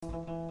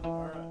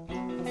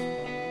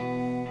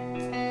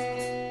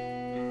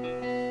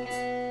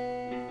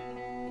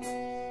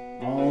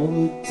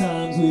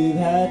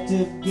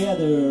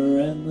together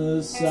and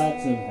the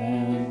sights of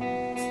hand.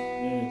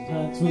 The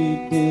times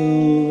we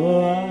build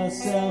for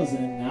ourselves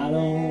and I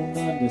don't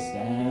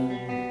understand.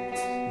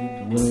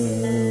 And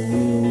where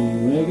will we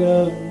wake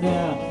up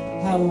now?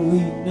 How will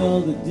we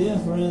know the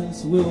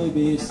difference? Will we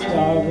be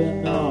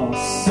starving all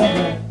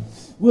summer?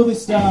 We'll be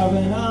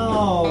starving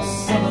all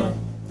summer.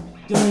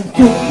 During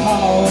food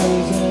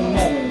calls and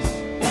letters,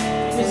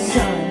 the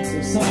signs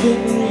of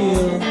something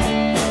real.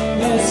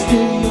 That's the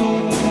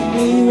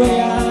only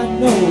way I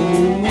know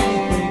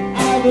anything I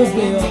ever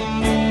feel.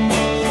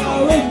 So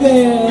if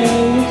there's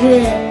a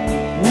trip,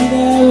 we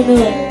never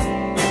know it.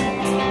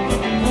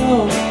 No,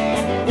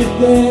 if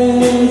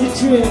there's a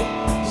trip,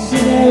 she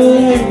never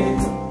let me.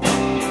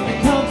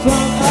 Come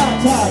from our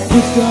top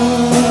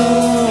Piston.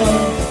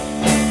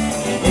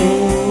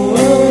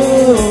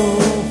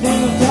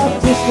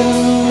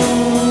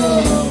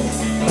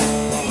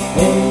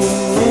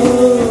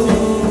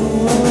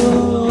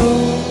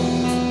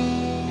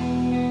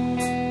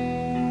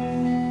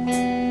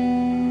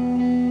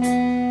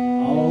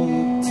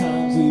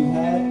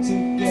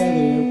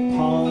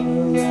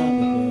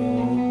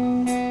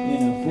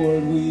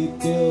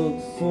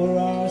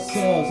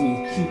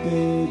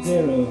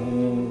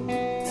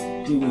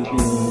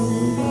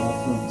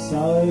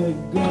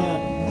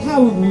 How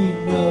would we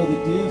know the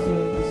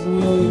difference?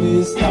 Will we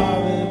be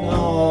starving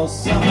all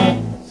summer?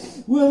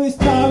 We'll be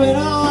starving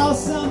all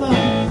summer.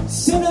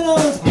 Sending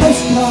those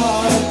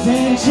postcards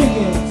and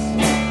trinkets,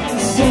 the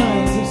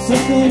signs of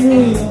something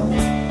real.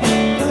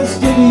 That's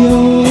the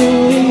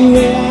only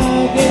way I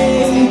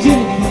gauge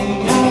anything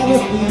I ever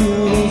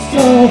feel.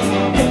 So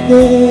if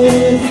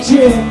there's a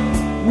trip,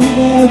 we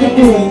never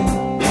do it.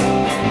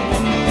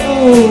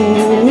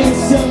 Oh, it's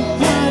some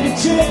kind of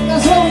trick,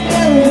 that's what we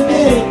never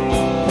did it.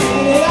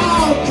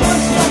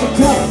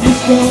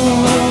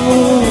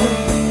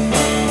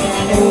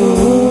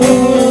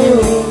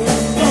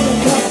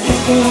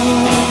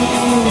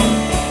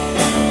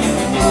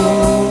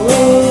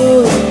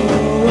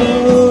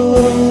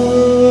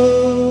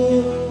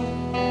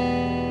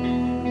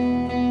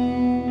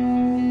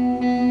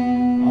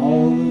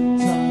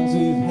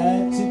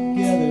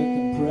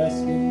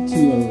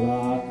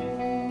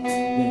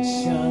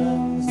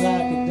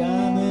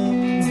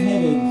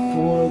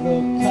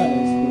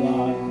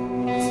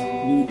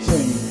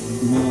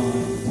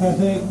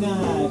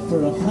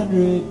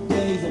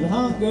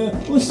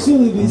 We'll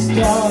surely be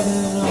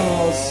starving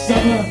all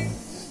summer.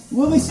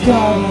 We'll be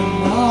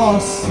starving all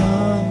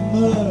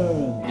summer.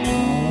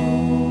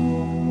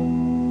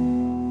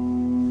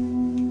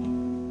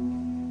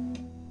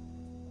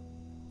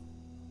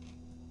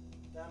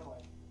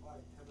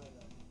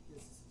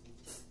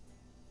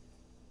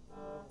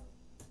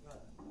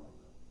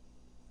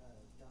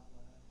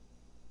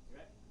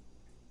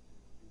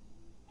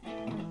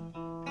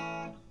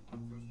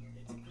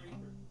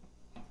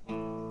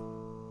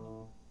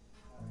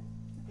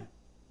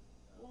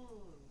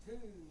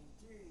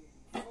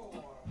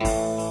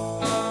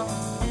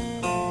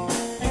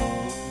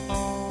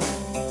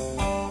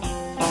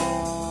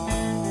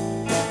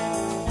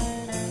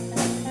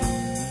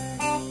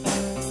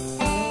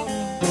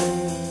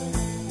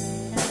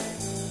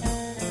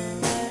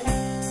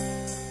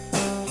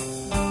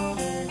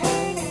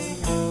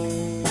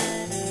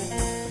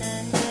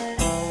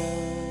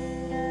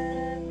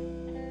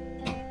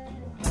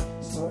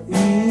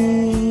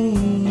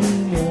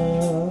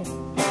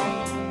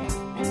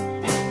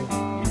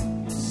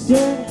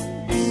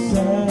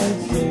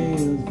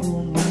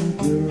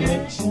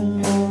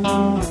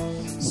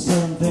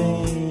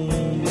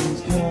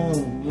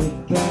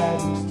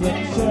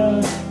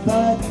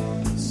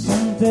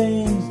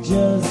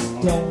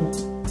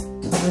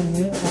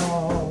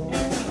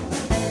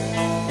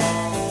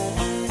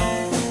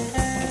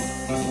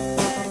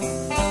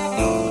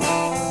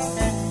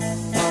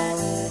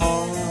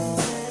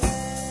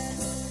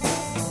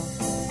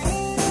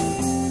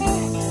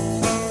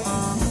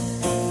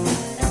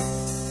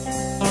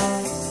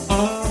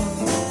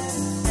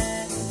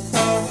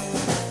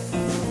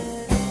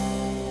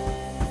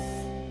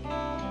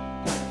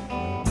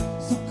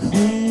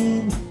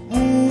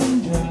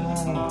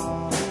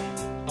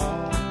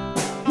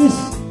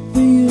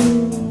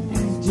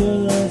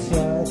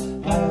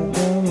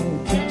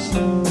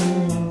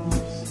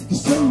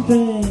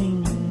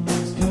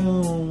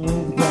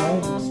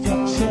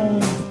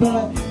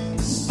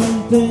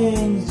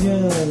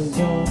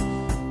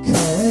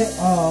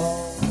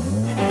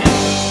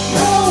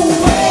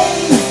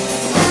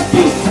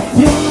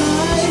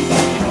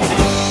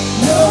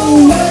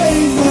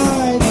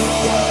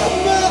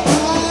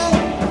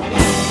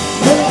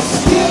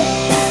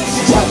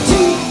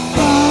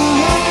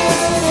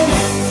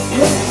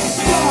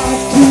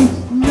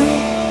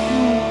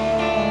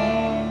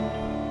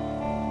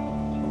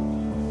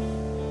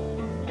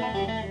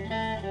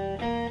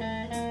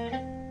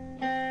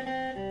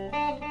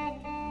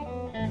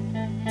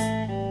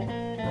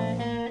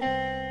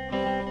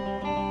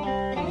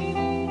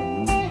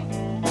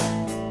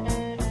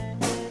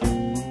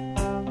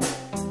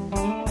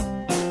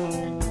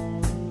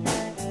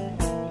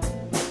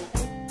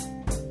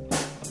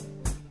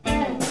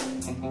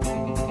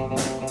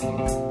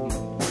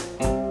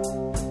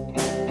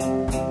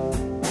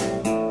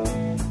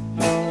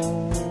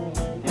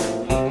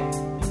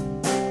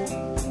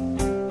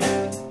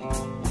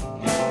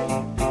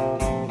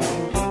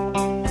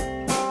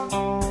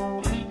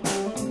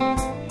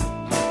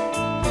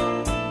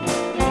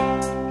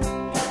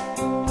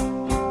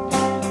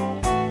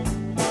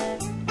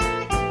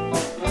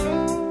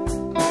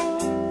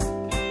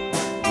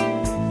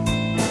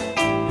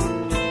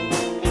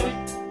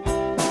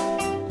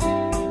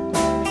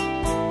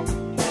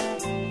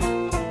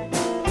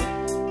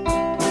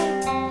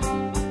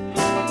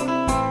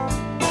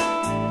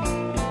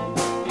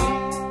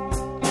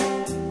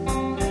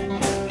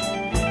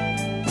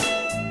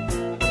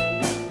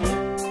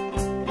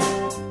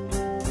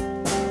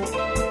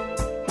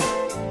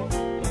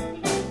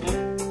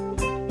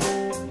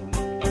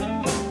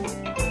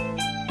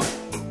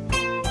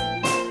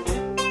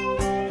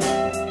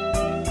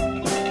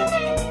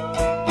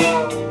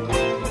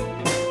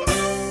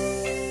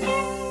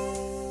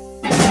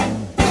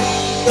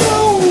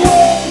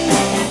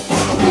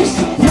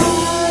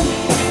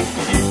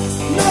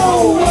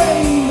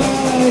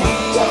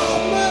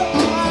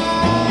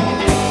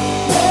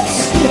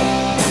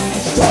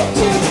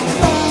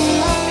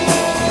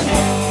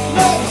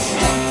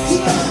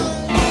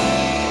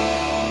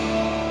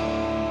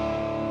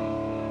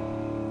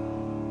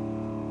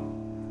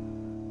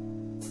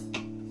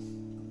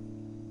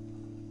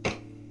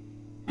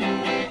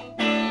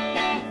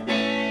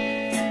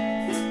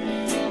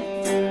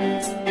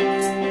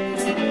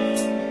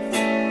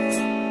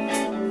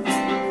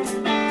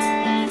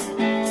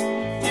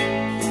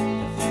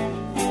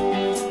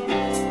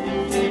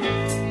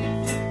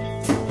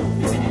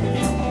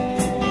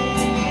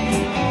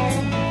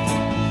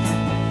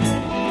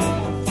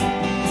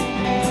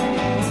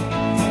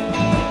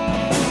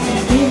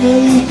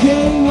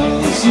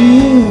 won't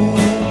you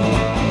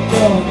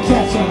go and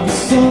catch on to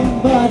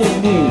somebody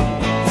new?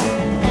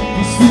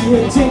 The sweet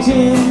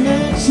attention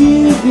that you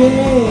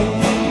get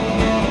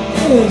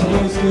is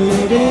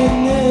wasted in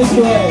this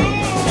way.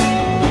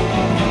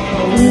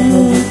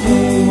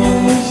 Okay,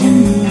 won't you?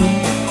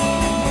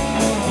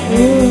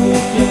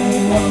 Okay,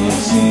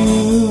 won't you?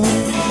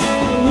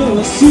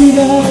 You'll see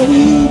that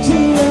to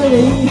a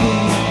lady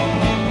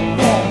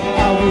that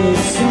I would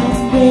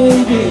someday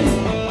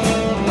be.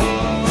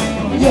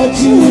 You're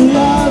too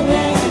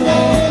loving,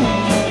 man.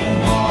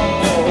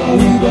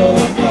 We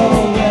both know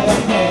that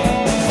man.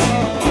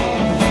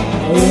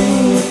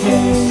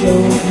 Everything's so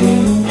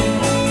blue.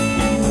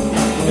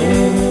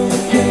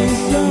 Everything's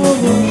so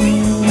blue.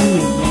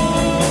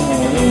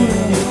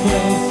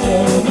 Everything's so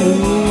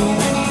blue.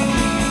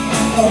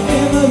 Oh,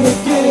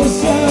 everything's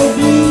so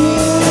blue.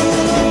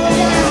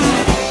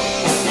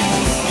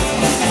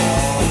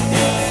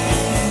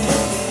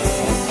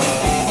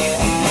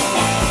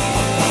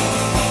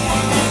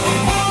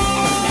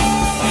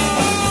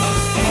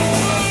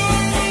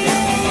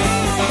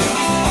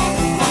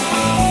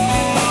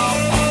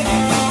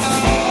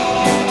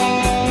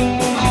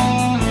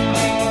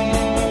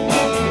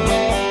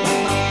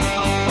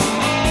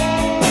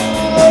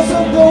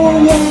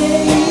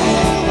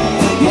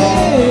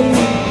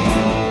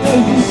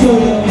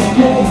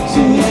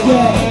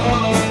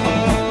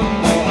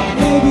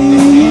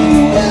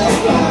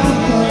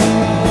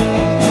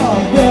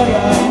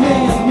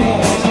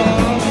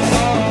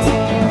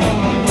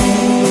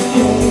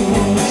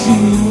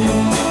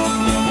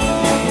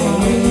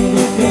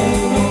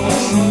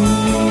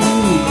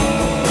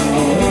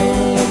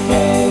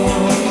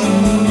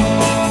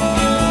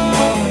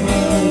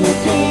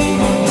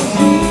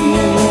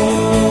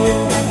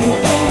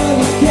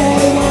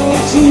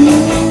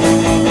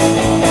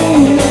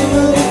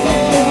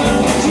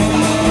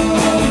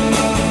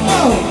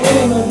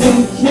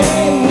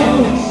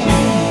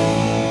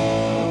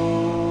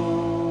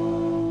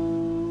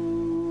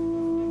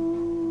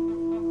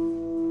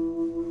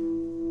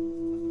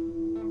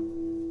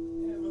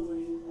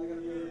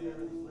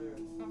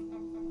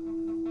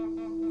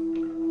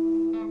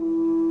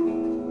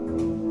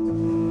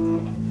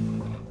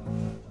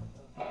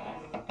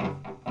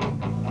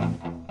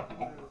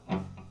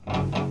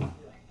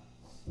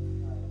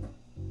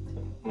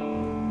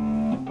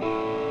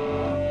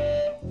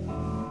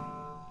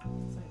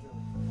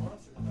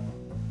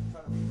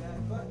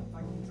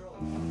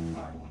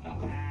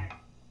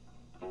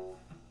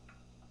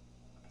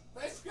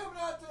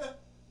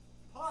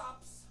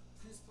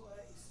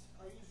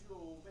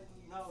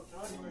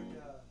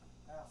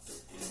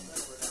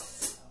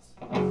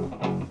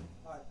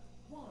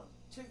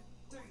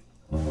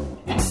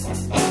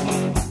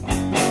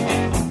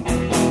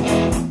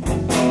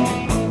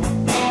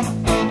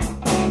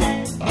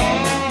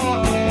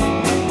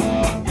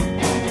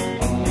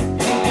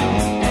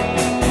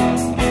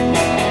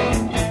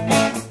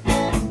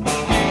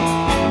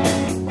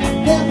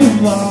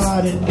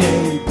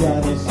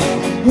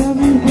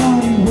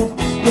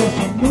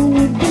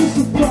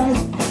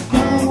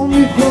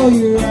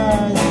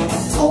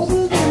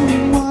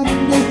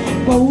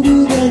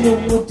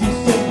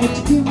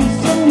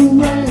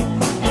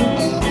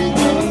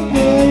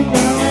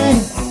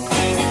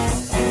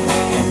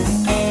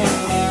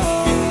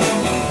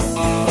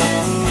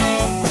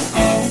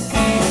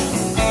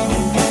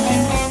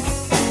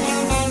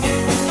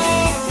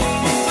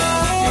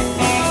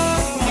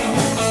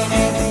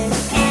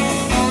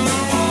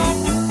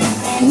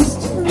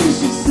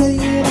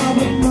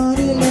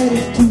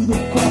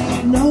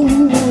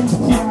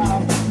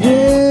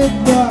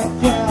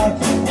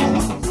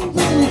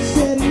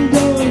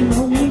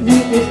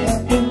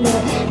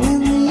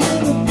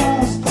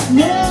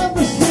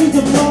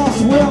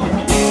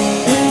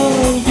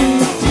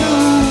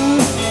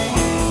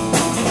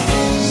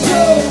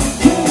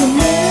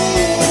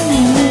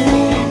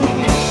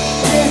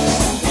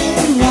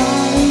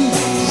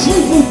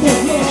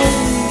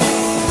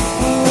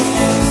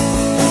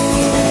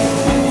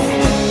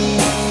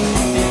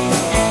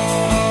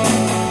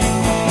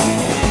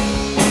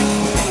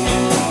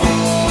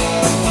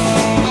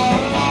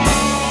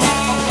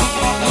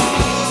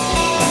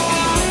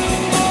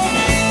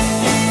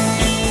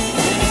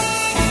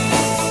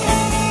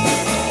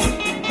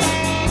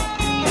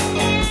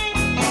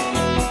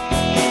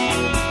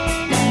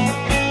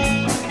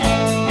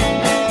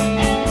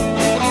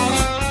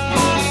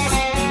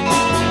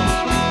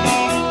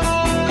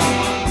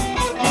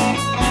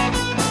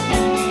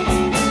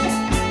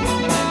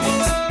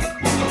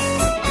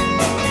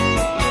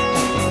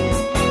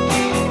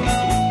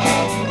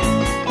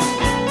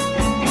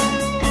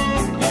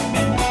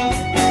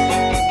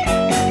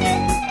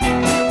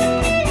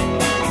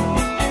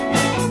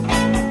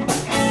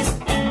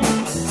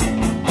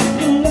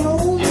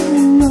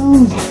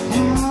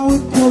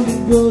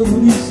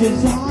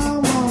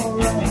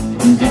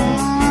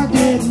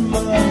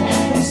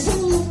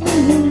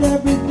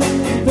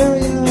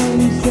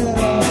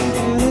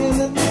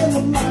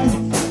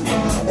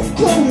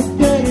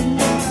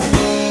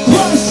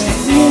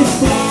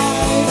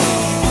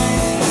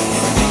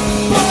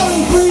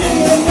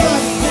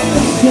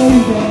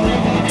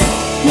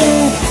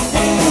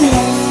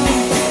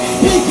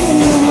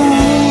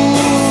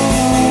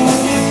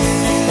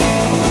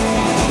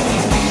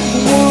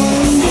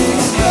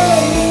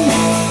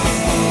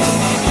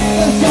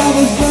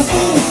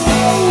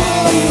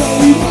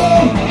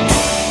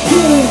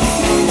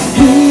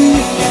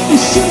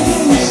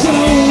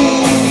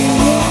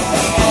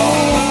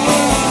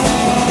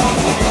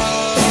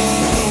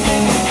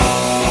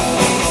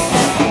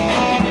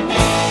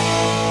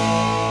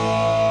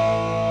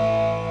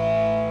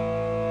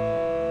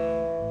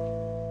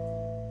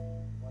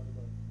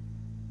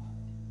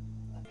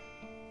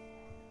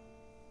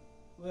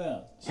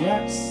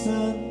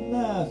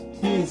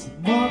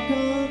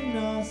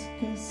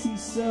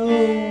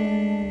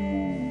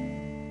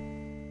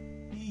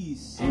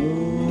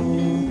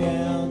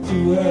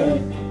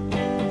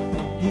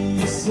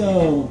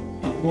 so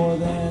more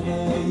than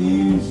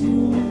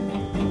usual,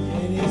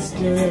 and he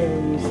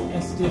stirs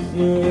a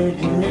stiffer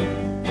drink.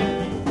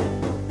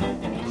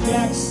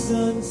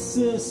 Jackson's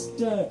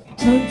sister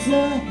turns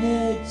her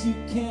head, you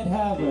can't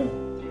have her,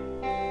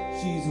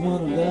 she's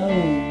one of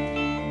those.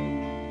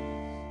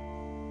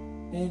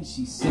 And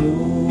she's so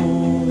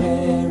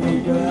very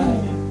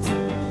bright,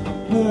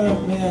 her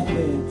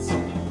methods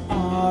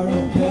are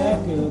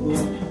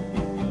impeccable,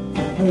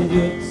 her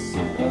lips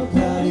are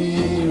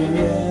cloudy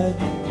red.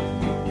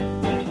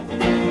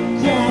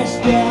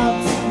 Crashed out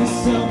the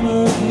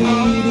summer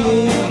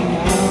bleeding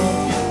out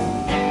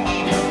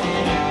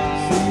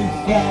so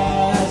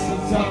fast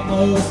it's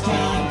almost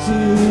time to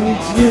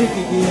drink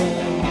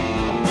again.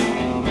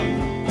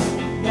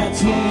 That's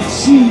when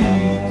she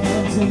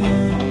comes in.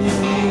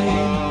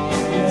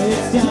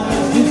 It's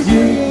time to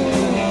drink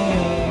again.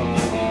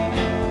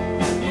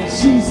 And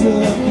she's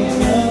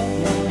looking up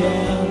and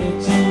down at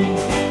you.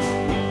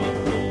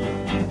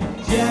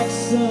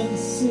 Jackson's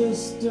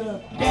sister,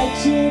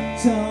 bite your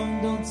tongue,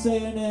 don't say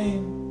her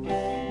name.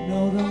 No,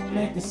 don't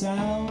make a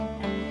sound.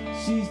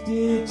 She's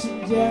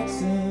ditching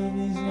Jackson,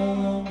 he's no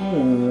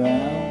longer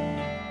around.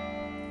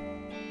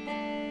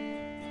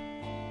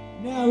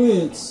 Now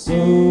it's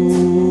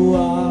so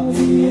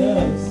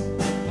obvious,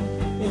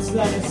 it's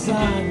like a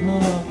sign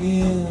hung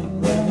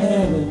in the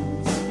heavens.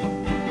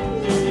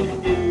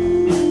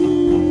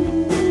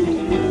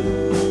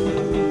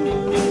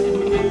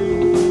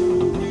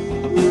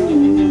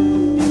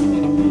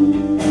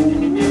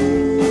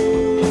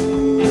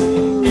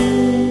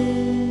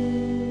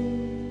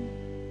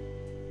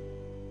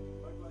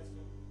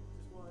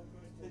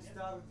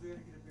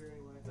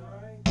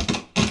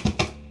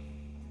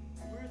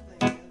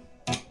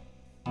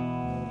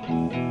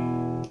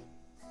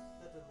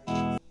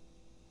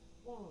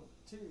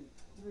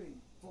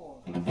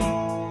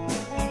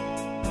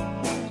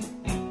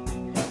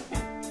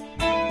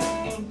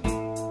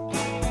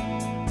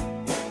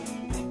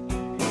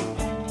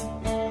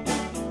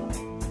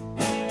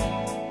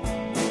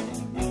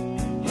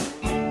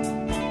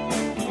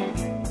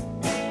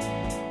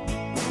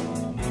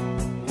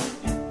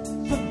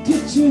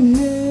 Get your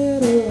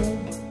head up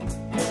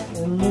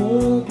and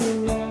look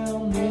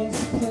around this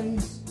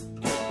place.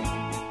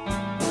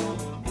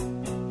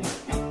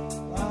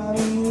 I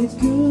mean, it's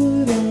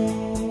good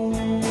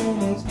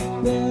and it's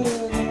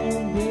better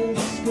than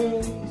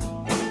disgrace.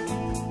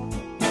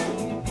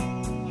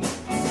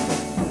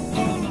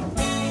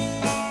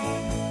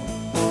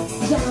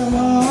 Shine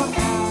our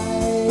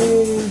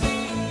eyes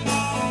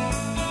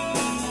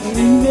and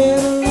you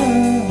never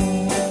learn.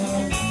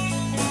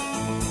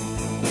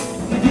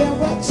 Get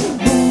what you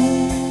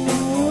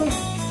want,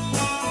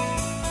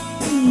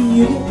 you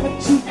get what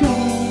you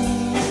got.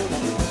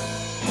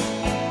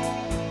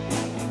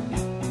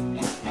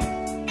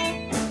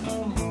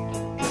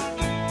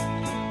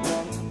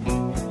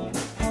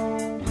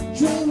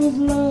 Train was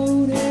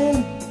loaded,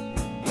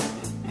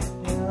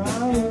 and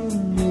I'm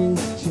in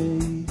this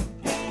chase.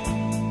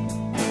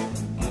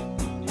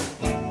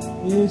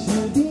 It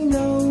should be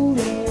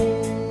noted,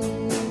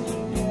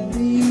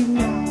 leave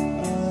not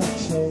a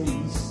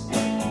trace.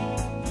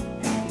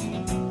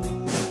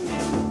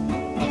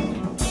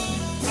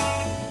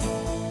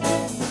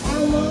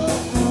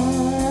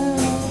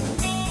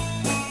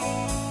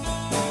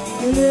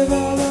 Live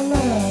all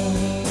alone,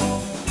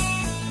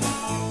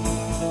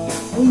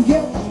 and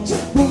get what you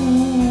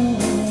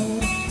want,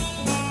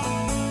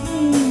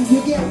 you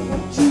get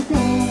what you got.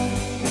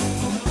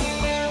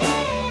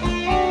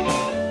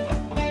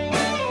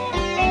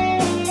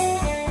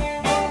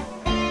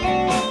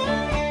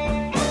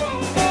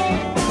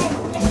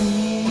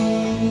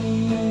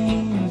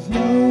 Dreams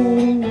no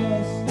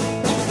rest,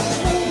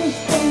 always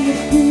from the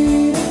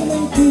feet and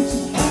they teach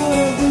us how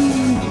to be.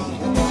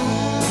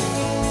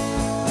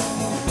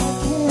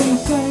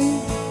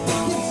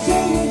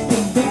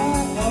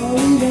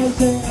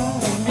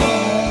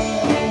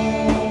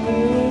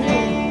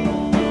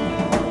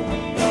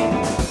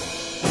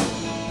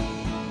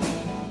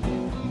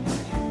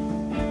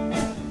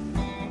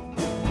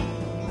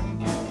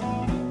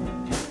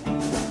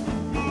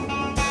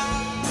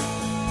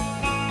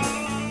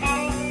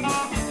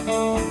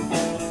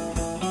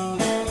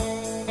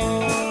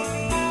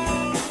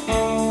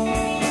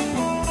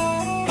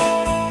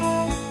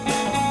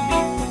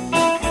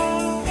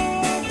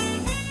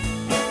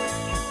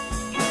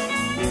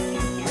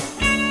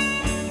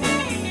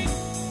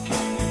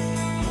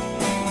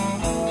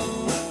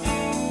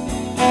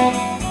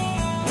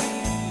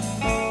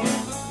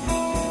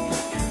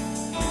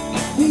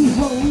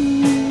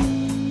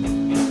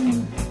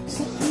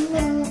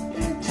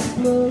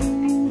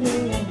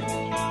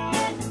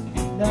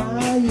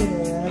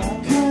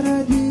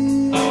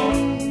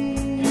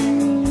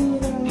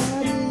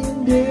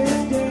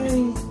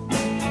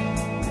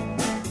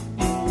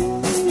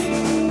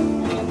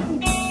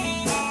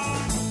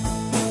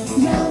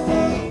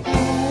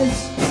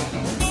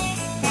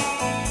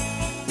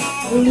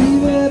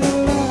 Leave it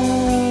alone.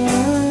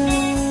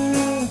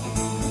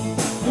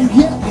 You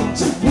get what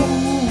you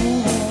want.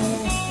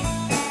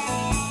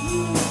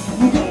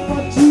 You get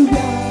what you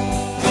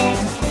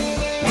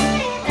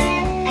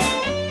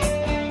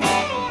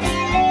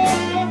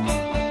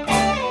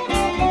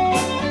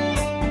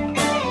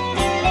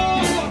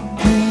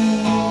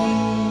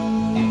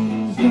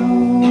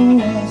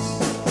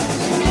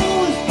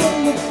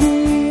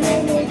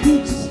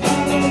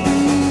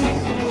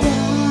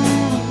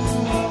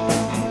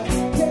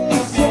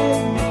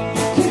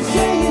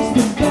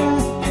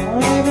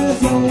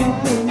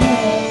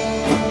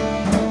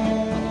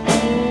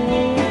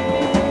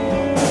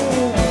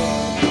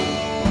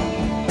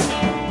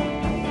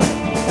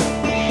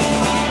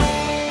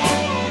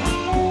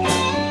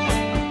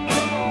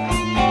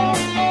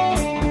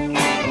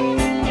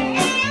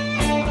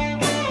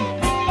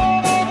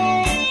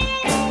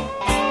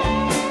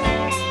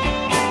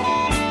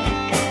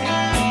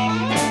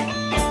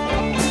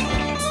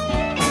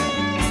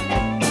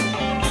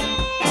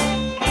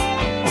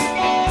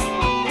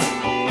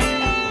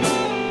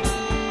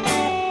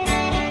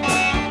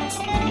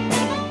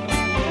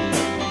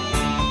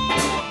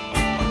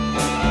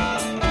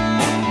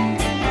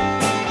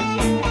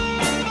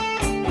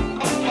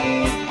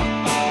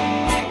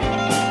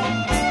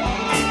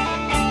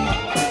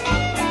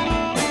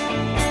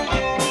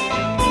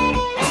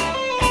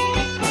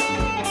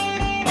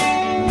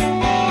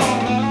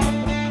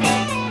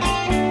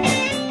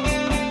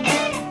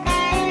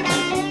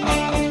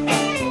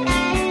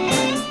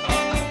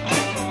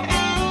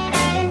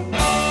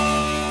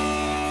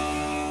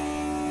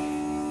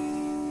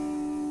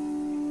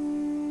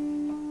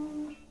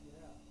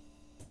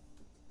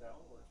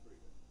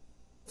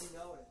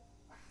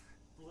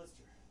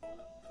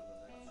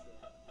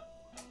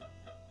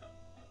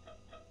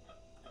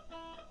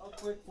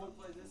Quick, before we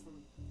play this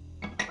one,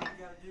 what we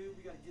gotta do,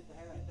 we gotta get the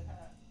hat.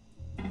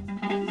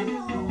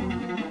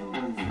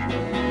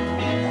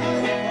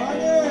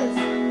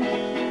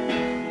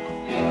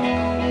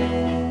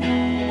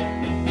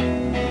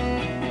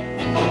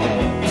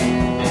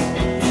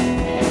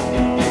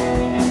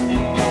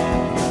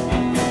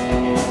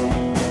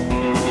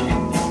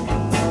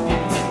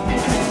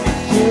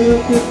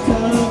 Took a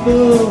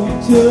tumble,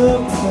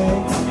 took a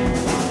fake,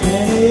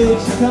 and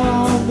it's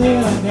calm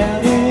them down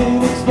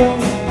and explain.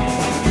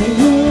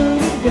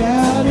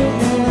 Doubt it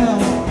now.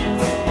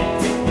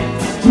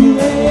 Too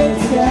late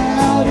to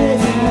doubt it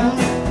now.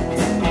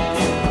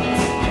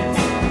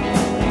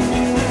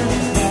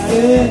 Got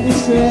a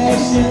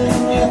distraction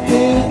left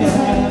in the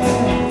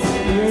house.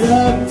 Reared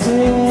up its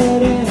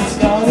head and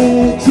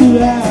started to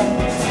laugh.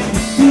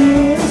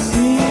 Should have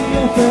seen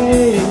your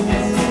face.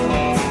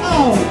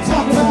 Oh,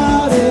 talk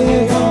about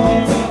it on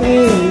the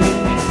face.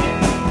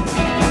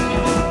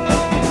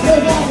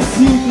 Look how the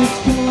secrets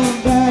come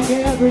back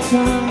every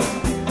time.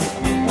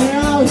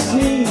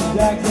 Seems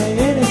like the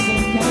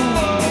innocent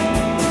kind.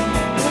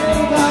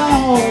 And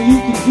all you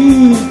can do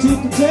to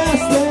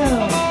protest them,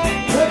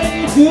 what do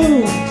you do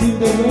to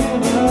the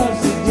whim of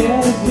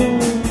suggestion?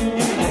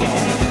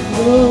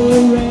 No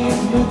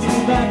arrangements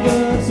and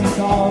backups and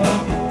calling.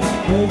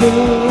 The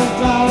girl's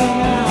calling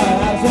out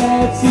as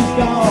that she's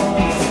gone.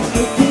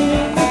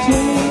 Looking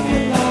between the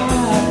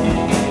lines.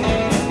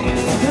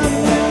 Come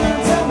down,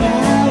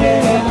 somehow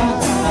it out.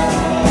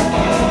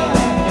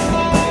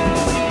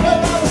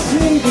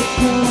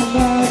 Come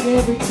back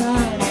every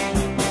time.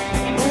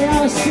 They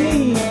all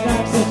seem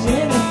like such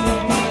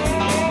innocent minds.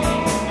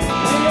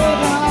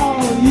 And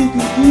all you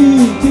can do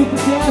to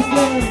protest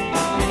them,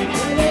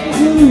 what they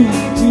do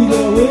to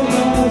the whim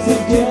of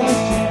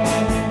suggestion.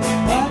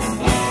 But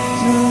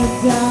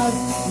turns out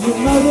your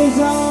motives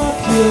are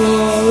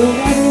pure and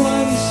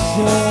everyone's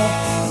sure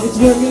it's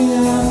working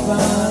out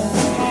fine.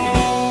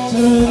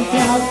 Turns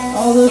out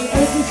all those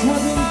urges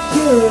have been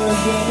cured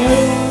and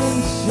everyone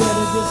should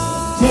have just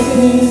taken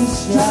it in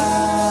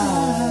stride.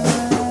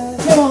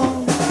 Come on.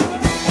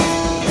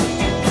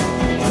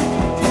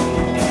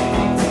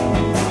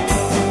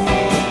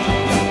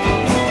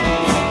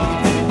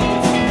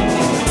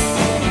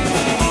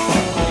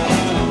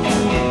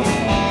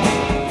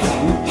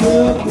 We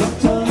took the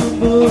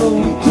tumble,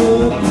 we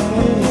took the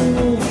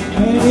pain,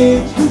 and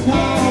it's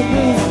become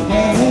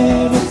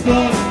and it's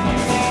done.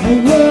 And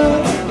we're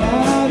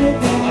about it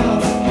now.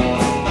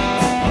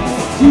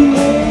 Too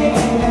late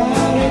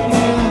about it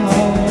now.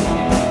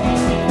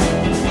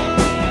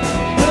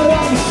 But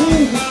all the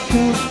secrets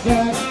come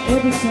back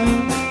every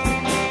time.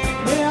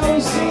 They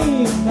always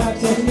seem like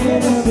such an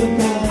innocent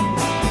kind.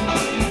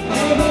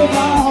 Above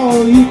all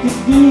you can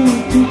do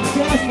to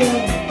protect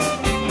them,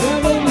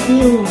 nothing to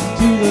do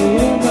to the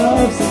whim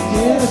of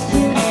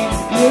suggestion.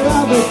 You're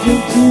obviously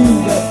to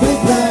that big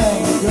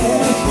bang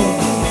aggression.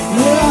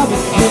 You're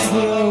obviously to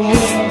the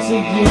whim of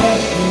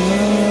suggestion.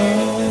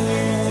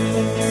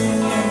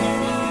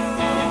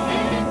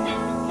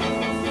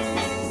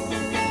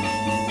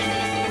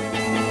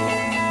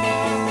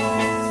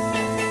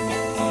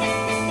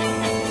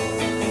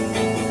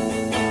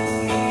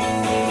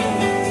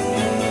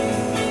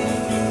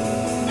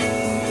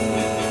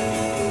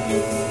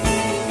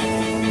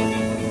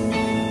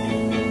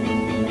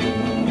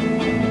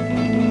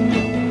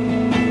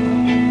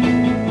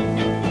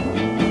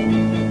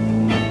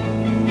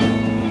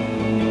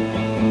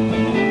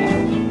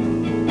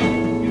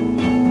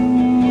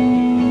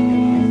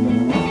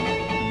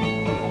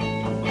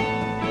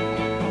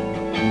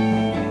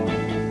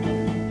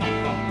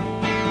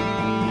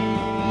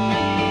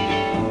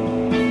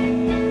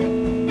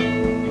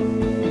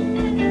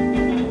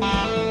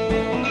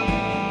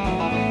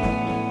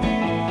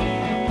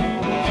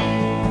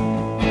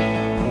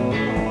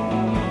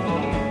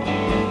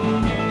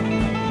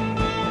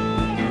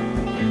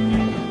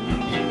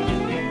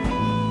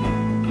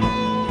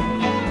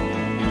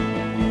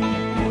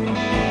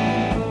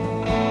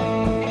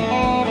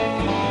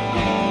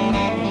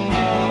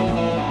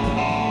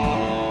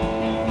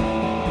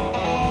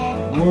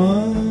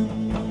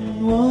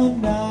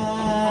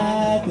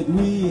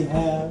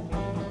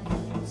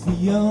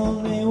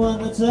 only one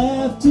that's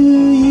left to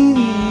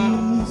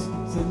use.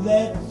 So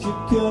let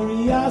your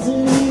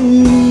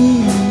curiosity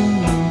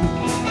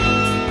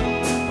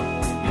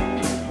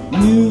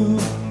loose. You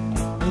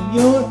and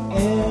your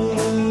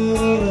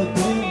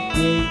elegant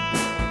gait,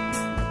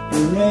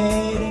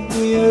 parading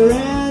me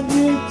around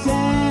your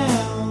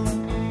town.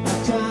 I'm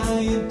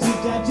trying to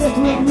digest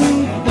what we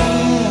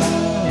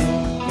found.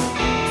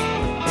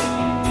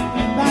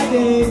 And by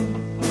day,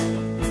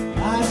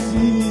 I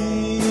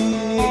seek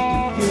to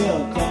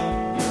kill time.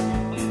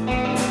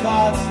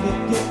 Thoughts that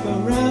kick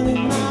around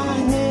in my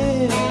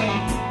head,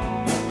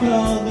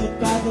 clouded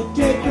by the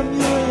drip from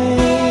your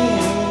head.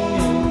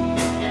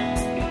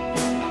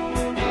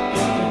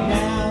 And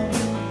now,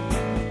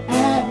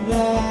 at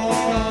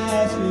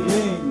last, we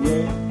bring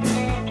rain,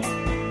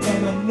 and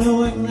the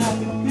knowing that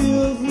it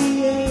fills the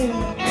air.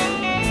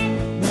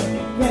 The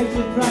great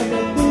surprise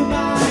that through my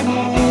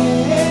head.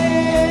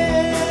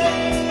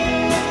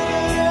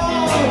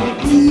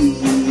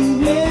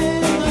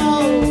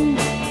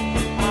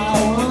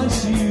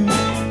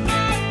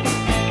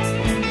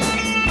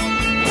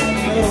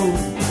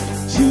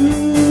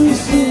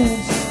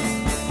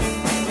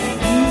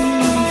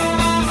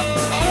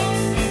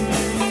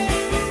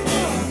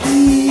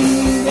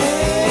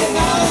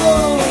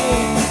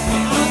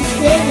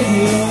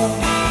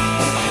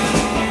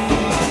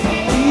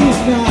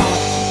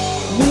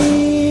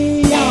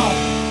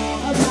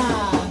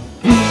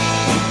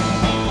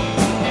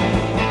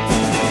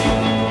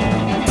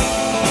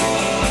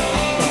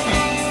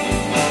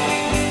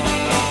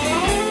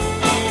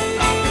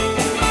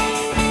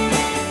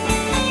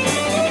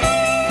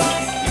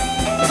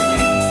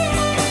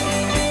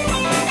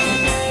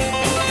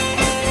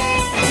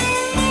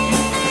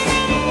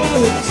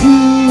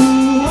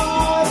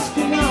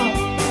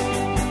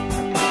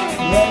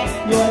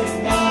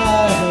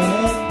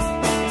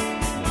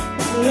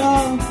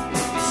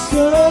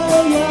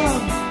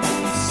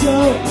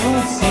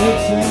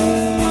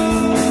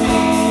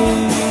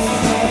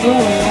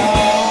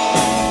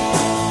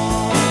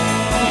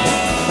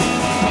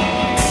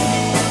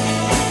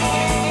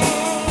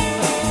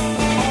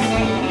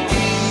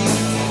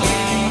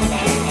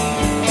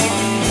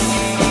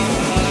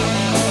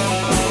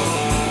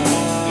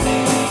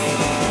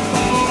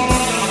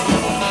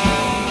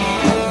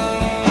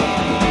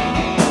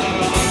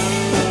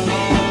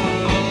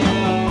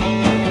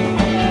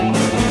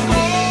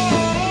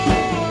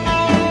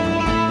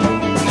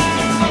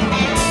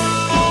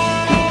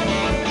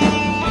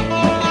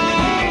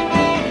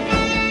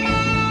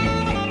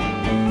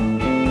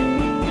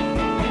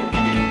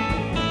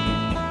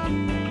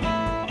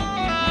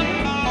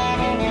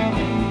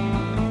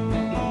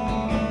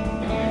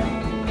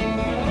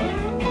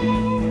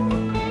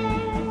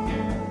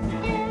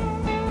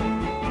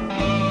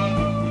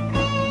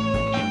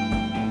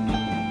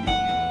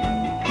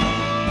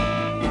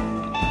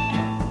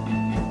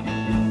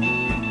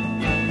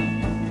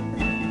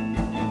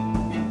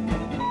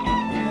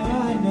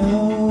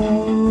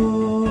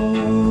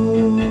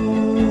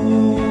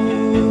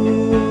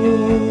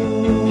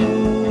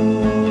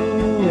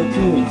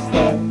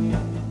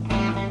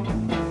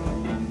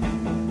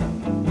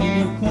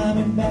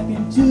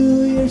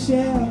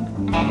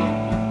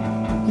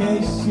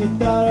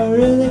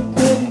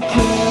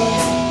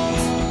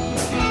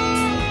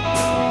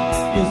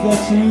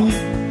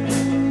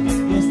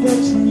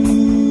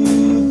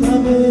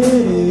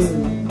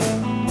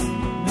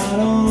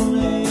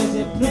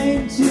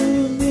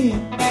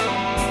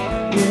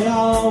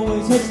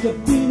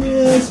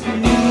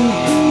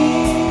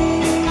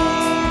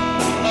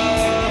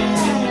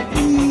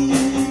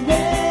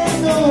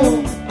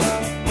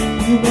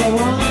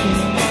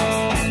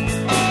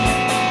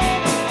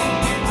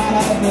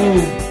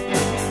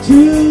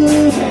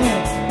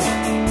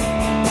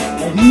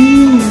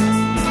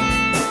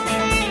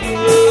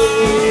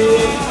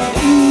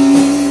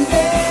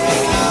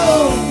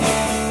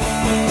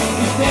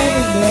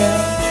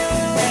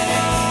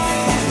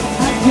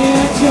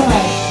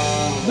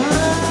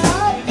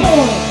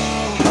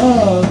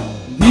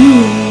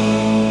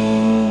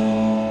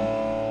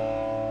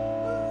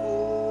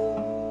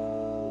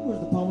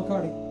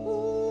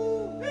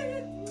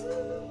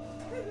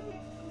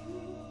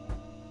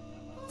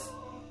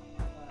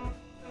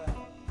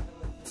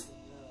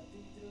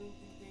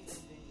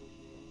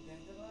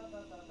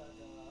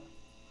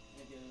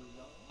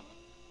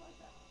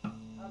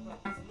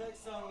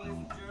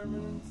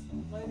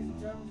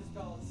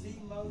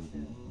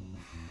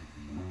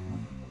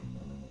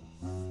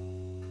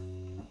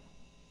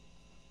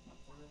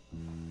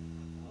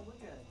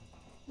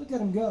 Look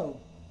at him go. All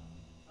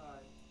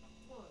right.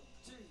 1,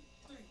 2,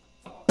 3,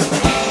 4.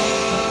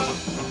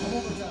 One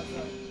more time, sorry.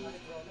 I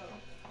didn't draw another.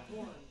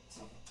 1,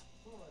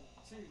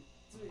 2,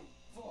 3,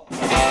 4.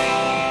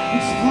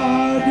 It's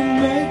hard to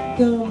make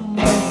the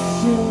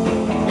motion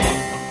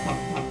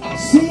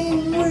seem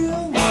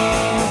real.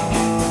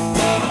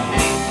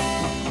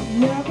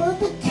 Never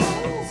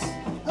because,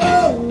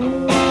 oh,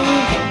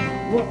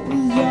 what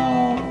was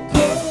all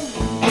coming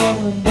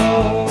and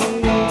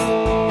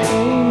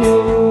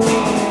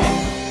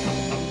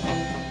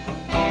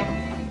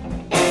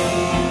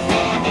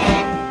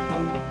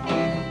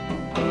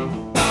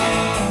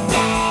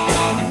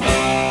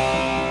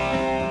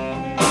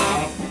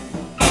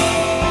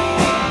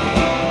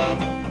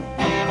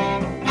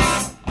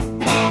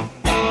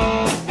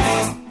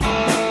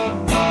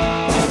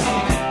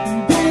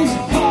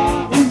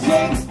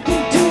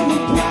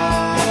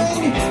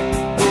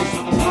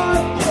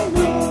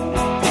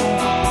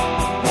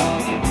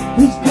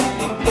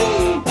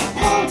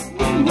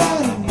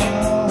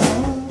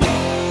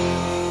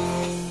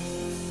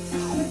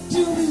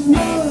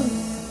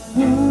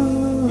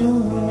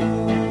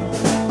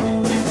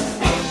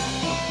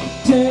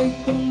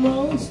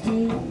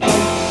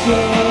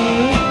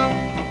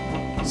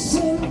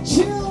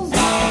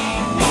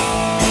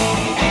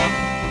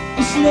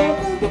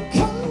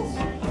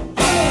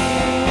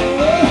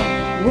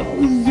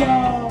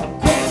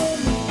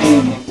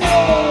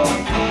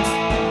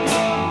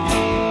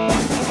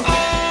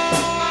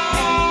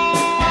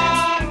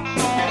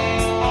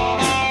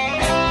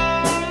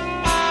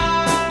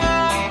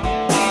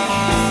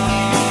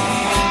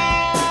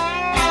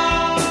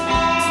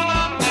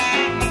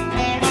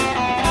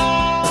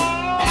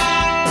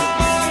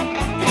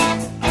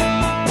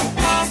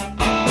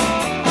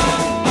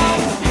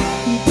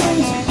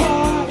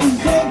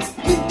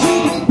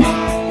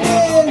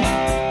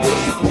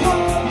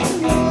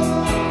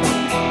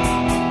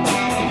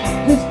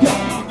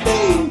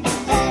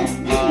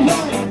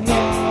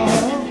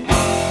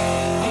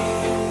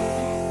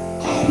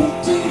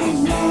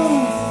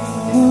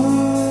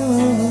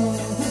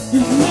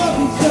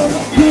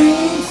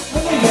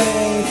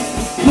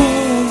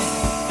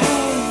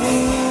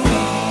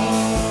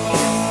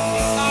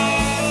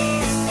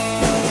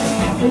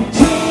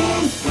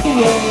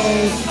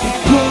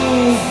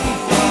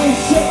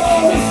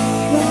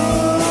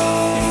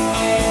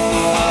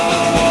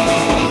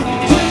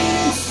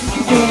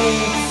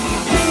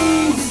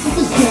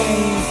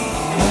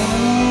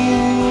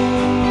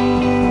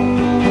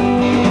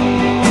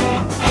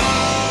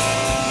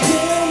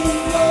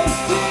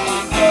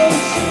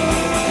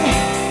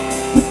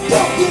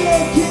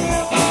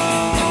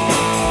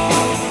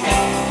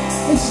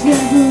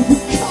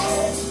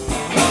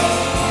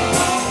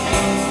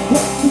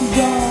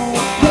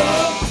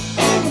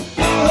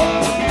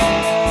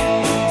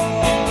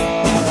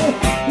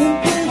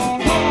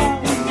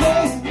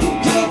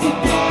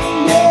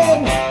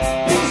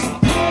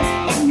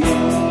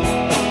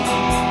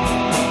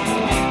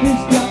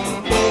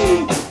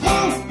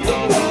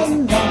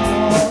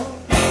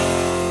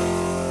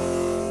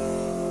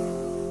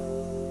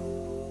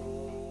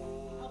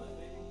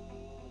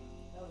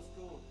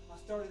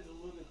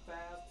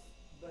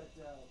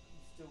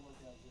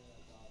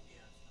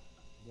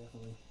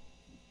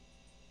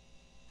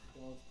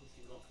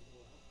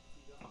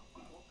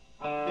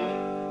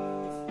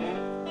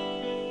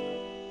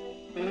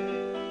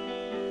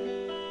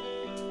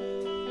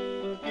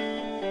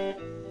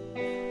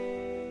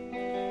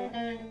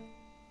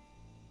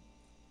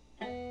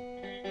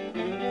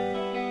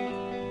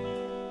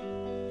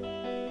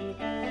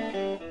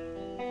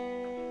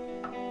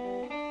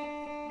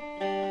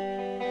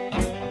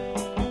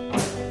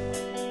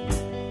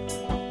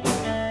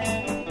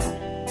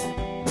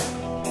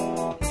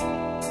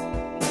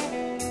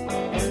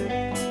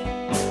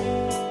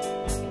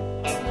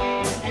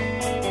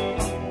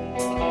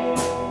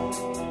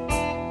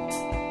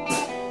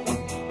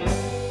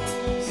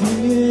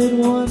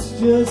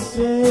Just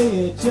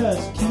say it,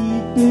 just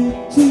keep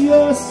it to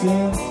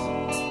yourself.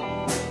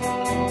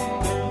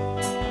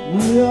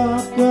 We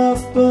walk up,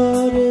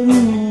 but at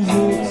whose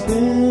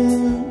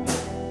expense?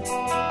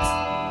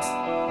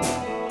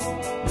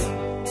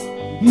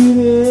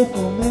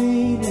 Beautiful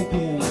Maine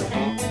again,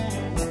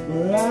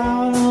 we're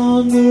out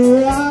on the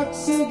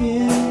rocks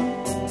again.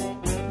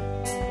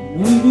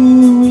 We do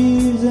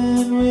weaves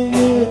and we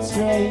get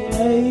straight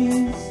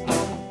A's.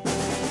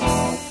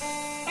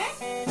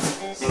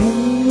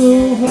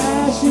 Single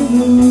flash of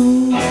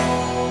blue,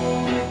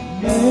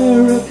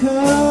 America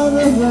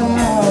the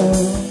flower,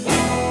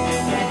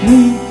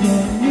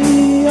 blinking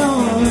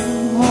neon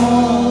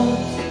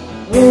halls,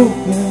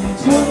 open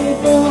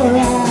 24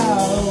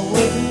 hours,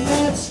 wasn't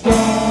that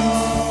strong?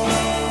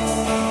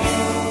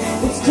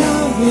 It's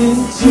tongue in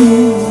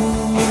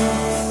cheek,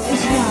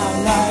 it's not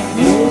like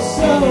you're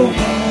so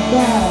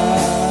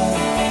bad,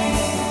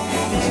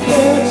 it's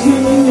fair to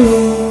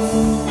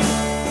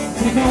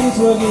sometimes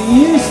what you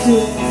used to.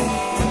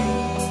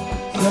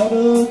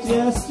 Subtle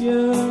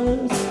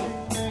gestures,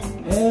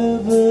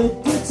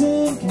 evidence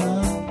and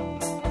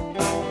kind,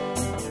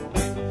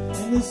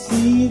 and the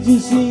scenes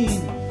you've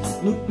seen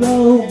would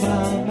blow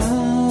my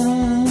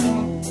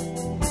mind.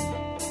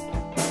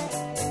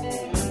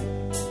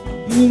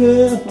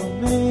 Beautiful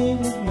Maine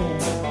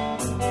again,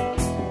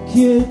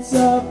 kids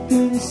up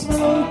in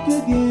smoke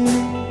again,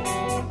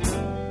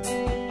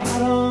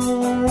 out on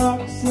the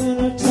rocks and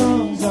our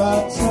tongues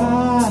are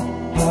tied.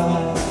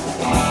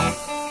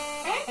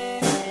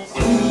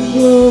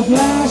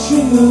 Flash of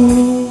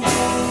moon,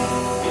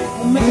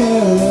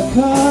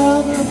 America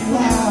the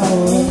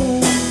flower,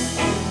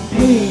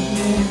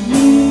 blinking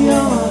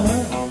neon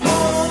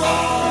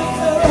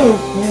heart,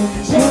 open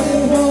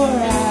 24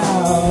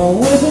 hours,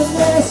 wasn't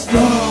that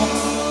strong?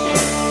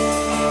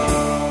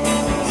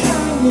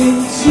 Time in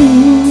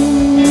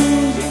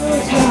shoes,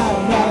 it's not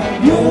like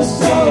you're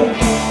so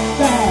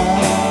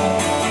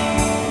bad.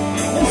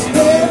 It's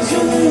fair to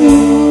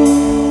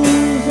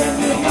lose, and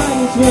your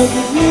mind's what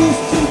it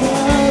used to be.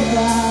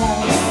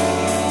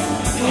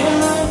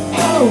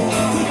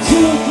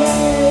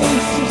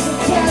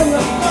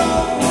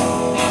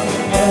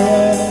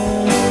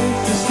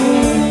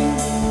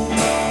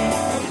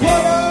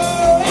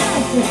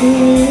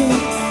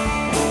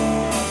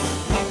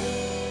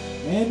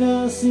 And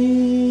I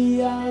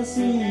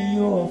see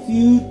your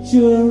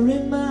future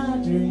in my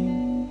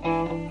dream.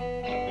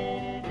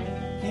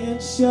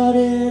 Can't shut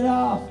it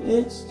off,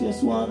 it's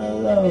just one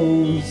of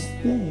those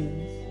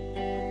things.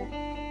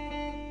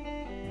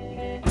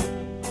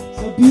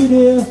 So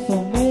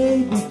beautiful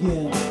may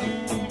begin,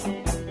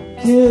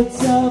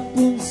 kids up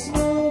in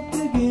smoke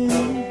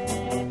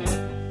again.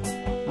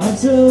 I'm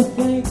so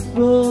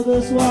thankful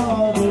this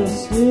water's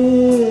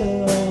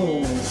still.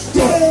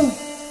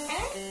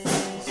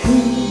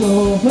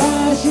 Single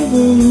flash of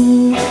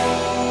blue,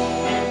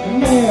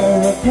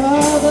 America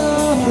the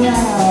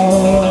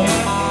flower,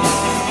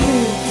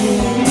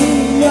 blinking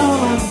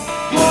neon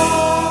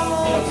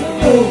hearts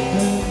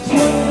open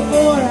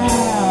 24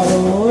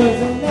 hours,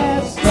 and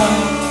that's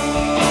time.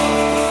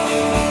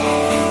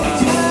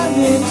 Time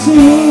into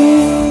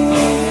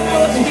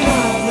it's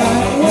not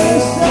like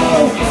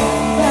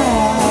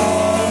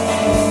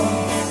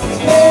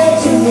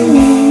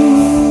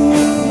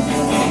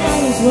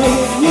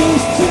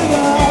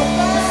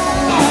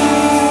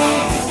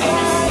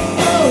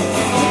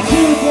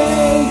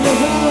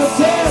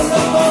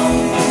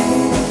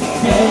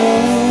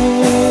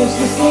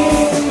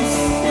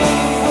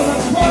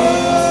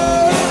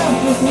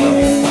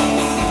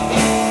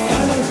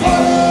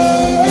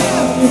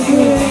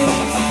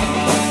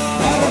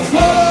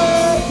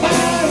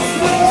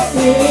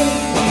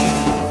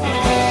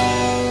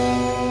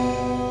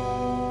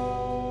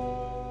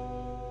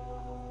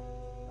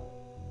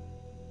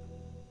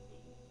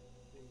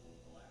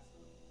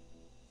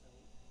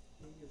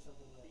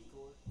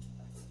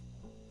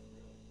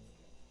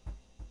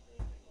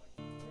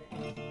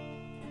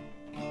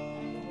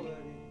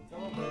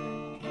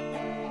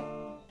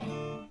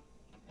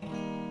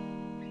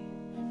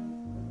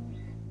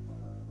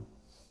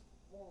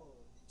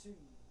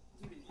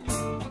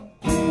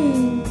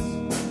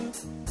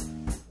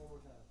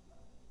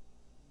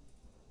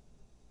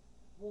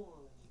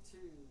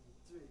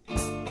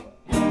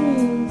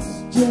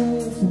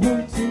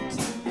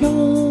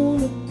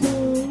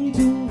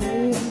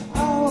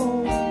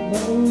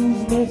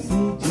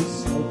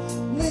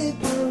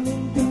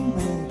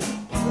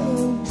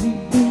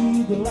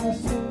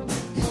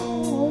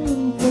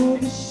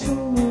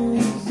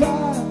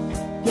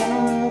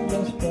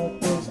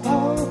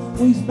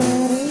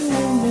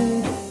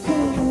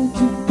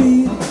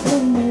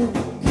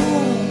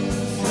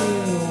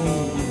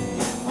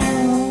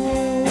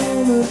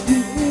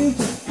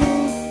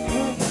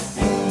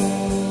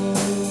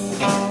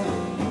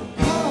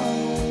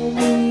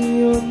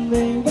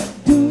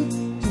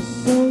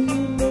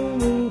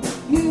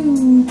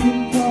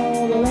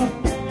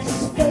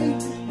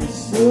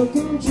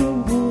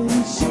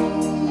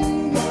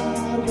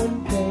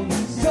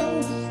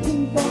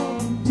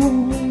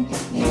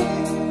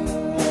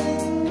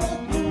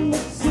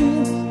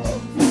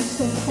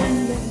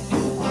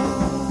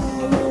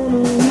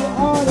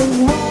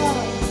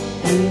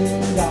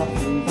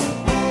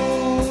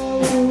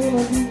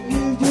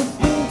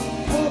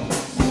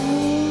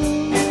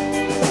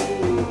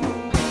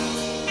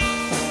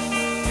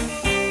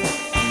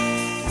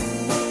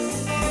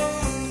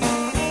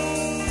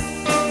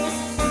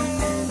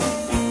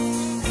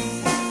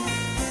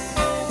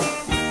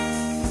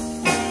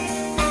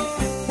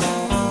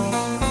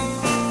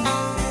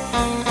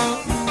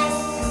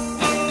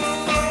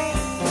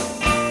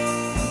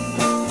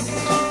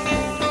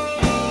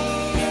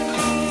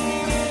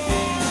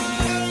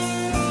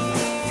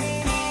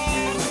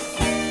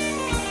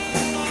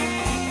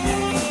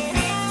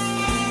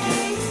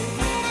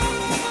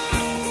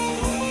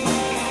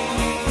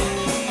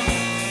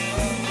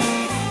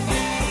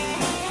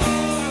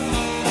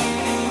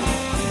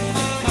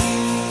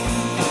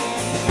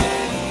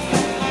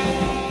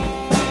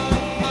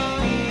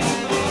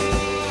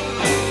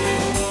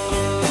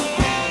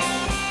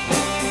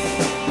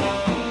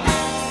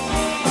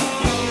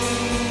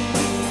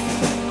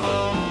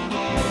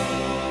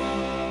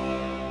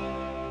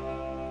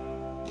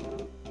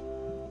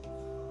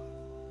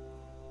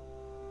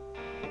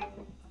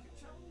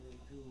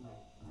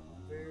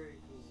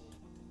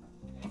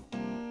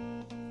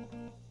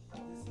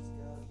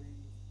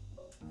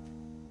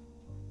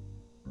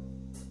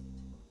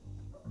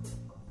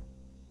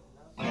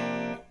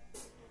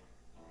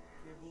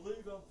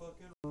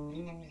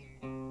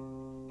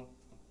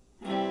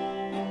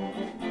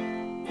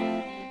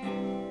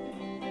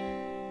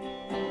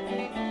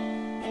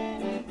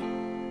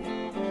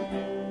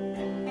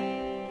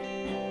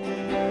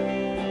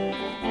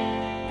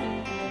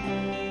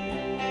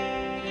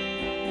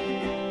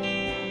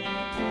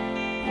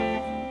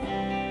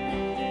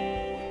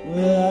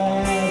Well,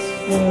 I asked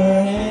for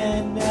a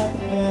hand at the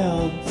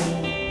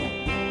fountain,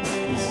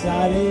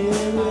 decided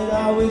it would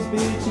always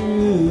be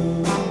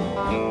true.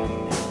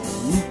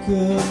 You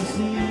couldn't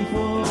see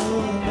for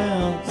the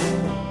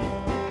mountains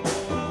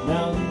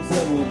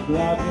that would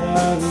block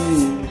our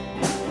view.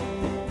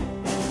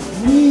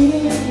 We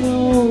didn't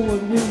know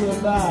what we were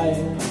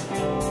buying,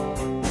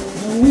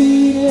 no, we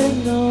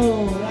didn't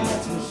know,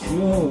 that's for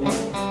sure.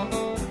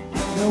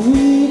 No,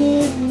 we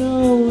didn't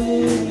know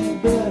any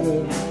better.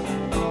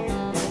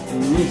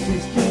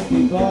 Wishes can't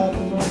be bought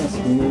from a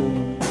store.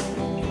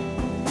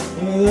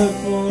 We look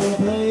for a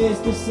place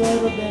to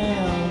settle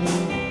down,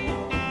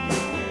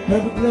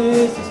 perfect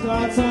place to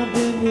start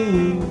something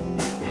new.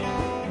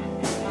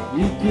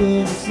 We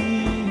couldn't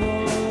see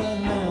for the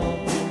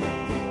mountains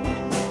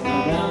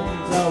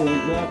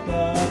always blocked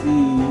our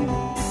view.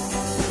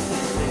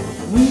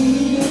 We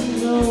didn't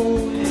know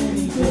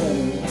any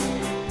better,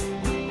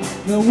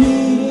 no, we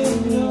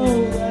didn't know,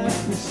 that's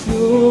for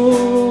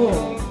sure.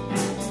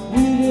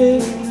 We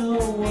didn't know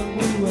what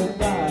we were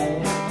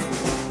buying.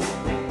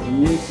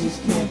 Wishes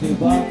can't be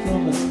bought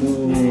from a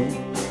store.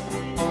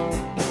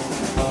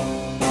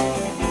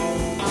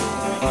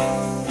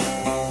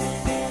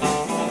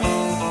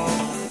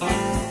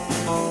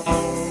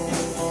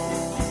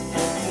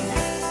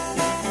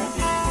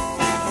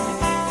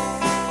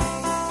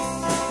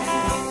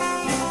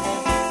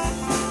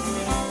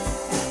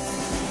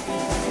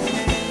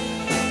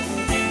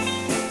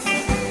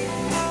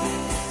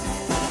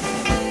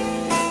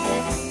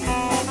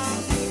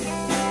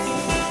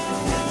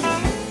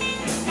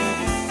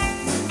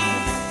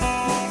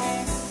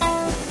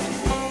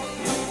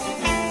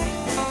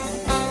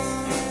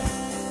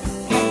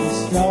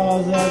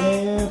 Stars are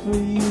there for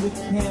you to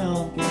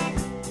count them.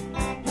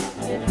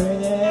 I pray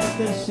that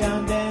they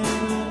shine down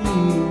on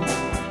you.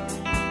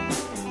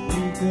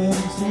 You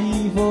couldn't see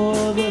for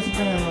this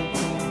mountains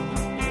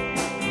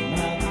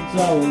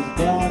always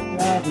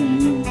blocked out of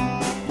you.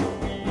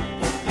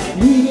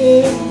 We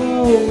didn't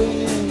know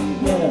any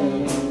better,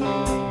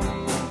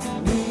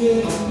 we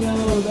didn't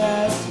know,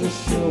 that's for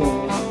sure.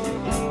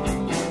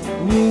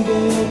 We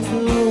didn't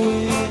know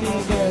any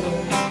better.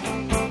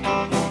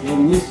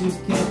 Wishes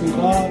can't be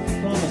bought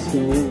from a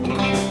store.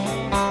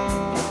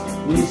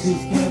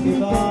 Wishes can't be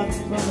bought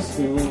from a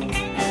store.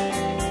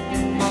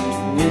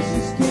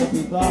 Wishes can't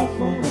be bought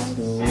from a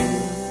store.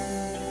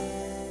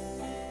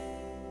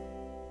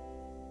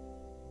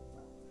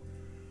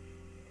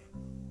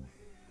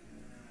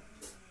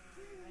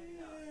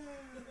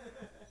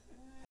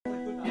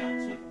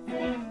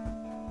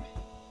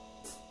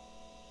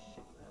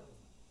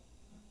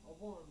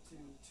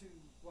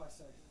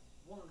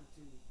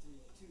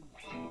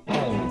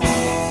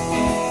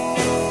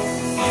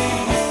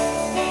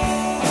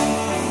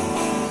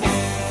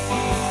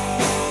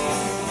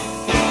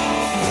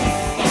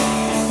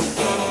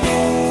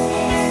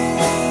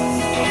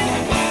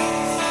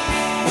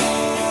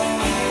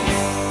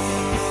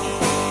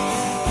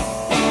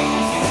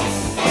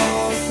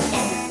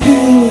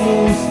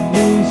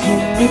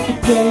 With the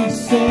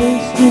place and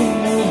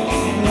streamers,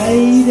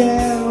 lay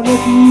down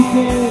if you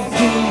can't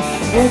see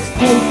what's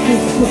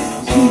closest to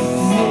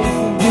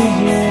sweet.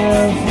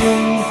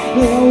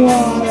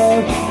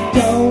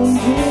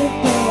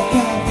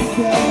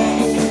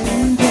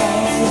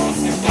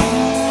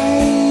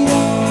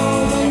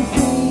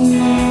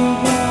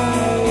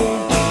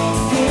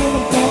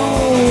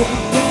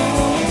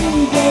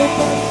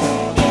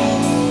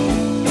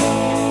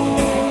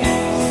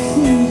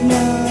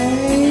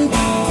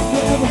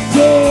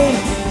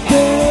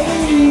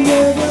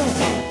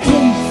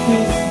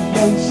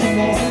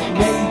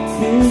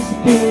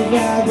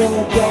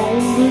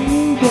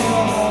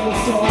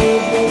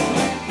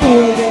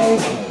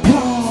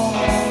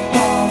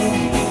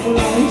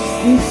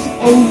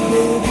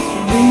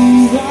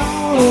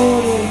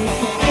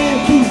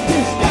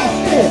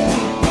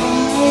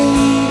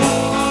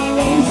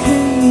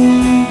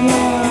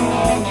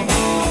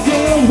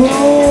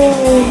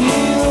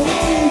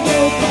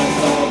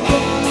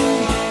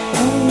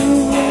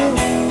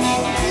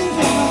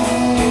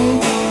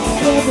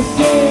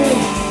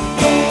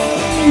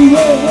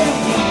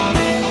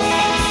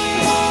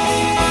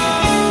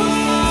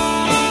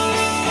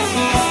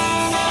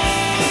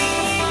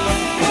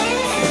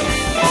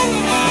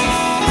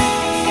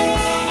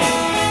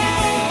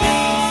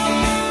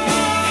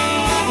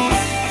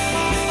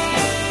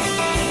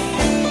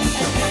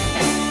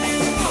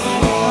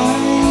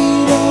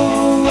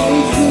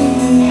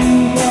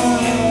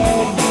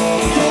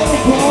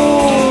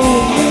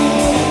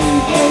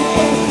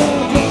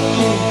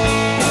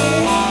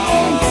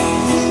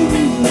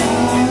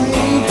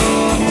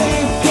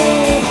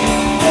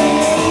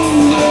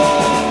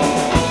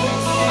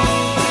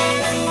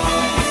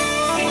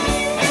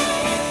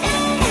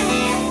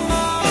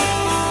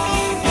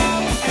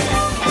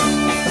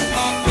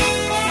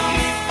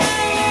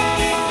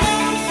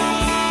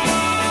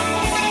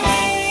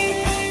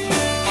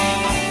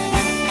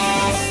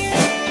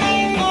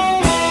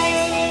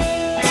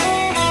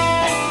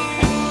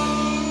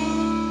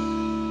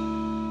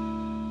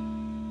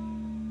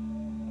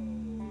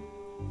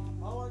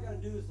 All I gotta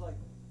do is like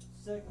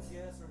second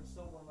guess or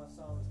insult one of my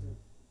songs to,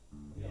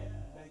 you know,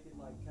 make it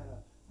like kind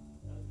of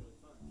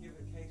give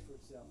it a case for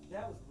itself.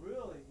 That was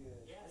really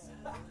good. Yeah, it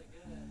sounded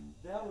really good.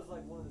 That was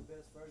like one of the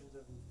best versions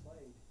of it we've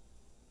played.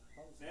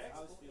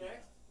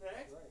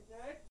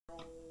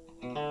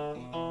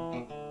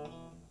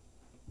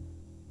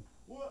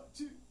 One,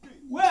 two, three.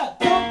 Well,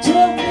 don't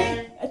tell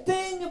me a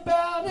thing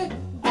about it.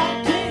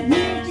 I can't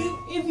hear you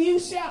if you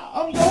shout.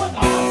 I'm going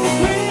off the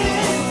grid.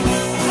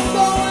 I'm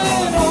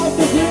going off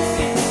the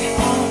grid.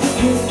 Off the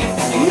grid.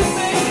 You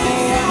make me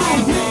out.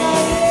 Hit my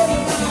head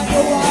and I go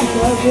off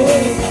the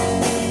grid.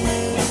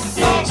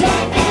 Don't try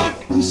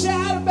to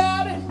shout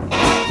about it. I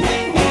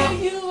can't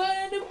hear you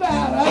learn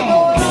about it. I'm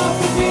going off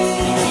the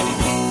grid.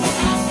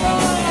 I'm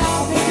going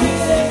off the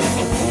grid.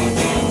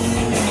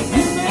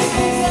 You make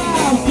me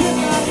out. Hit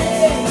my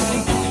head.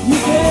 You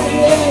bet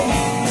it.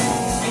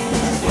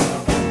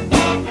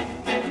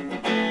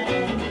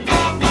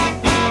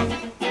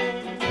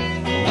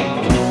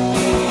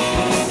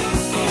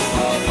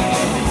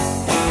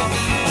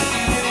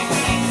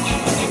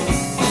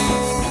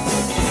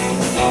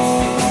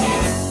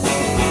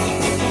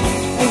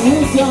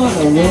 We're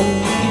gonna roll.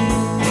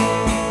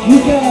 You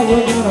bet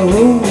we're gonna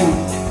roll.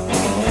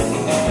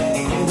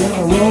 We're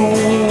gonna roll.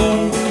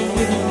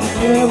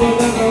 Yeah, we're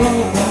gonna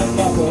roll. Rock,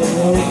 rock,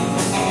 roll.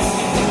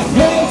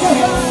 Raise your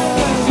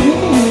hands.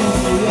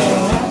 Yeah,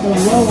 rock and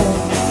roll.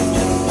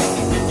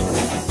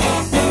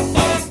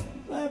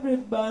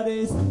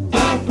 Everybody's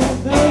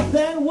different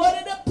than what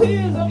it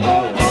appears. I'm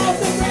going off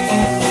the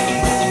grid.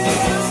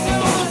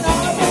 I'm going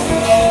off the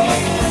grid.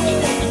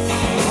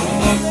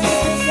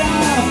 I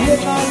hit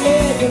my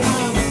leg and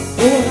I'm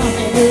going off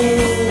the grid.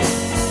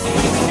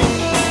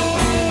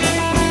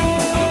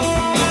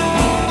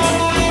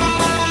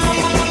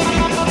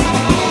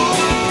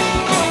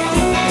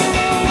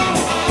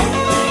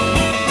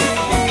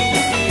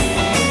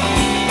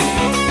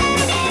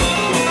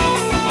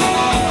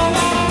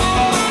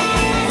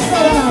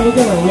 We're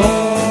gonna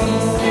roll.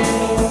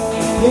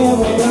 Yeah,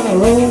 we're gonna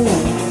roll.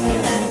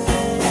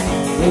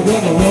 We're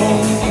gonna roll.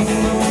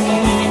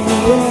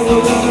 Yeah,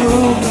 we're gonna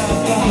roll.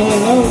 Gonna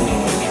roll.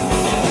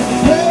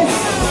 Hey,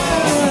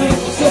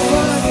 so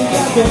fun, you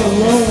got to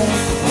roll.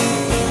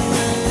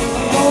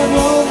 Going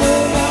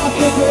rolling off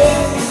the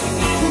grid.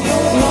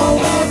 Going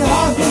rolling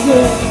off the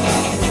grid.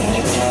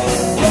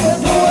 There's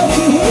no one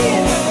to hear.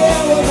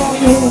 Yeah, we're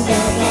gonna roll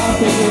off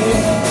the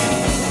grid.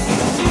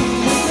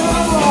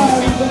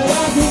 But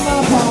I do my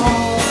part.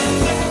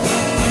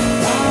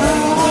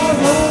 I'm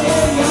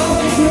rolling off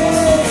the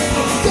grid.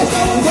 Just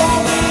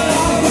rolling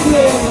off the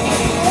grid.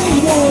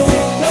 Anymore,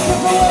 doesn't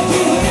know what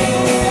you hear.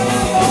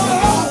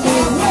 I'm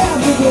going off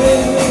the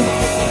grid.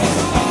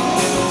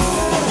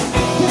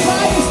 If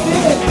I just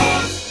did it.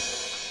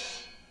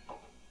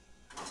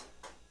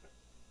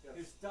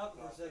 Here, stop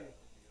for a second.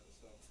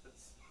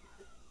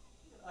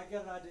 I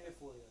got an idea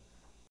for you.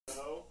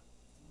 No.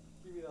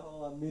 Give me the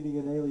whole I'm meeting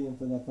an alien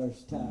for the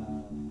first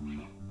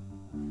time.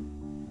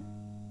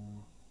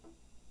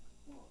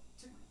 1,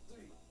 2,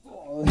 3, 4.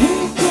 Oh, he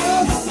just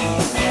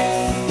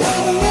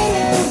got a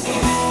minute.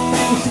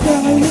 He's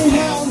coming in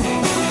out.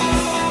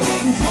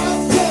 He's hot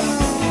down.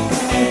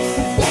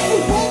 Baby,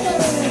 baby,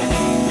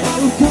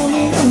 he's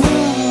coming around.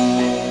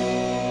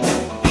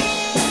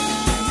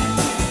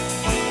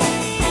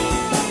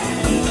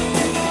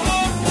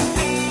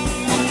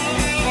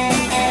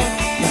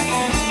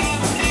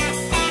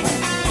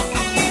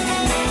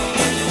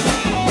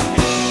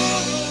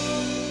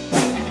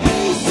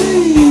 He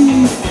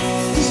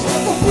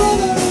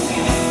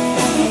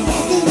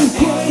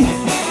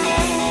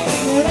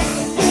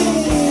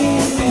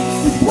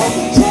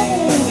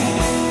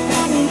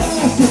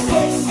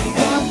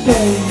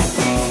face.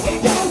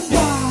 That's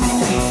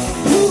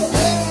why you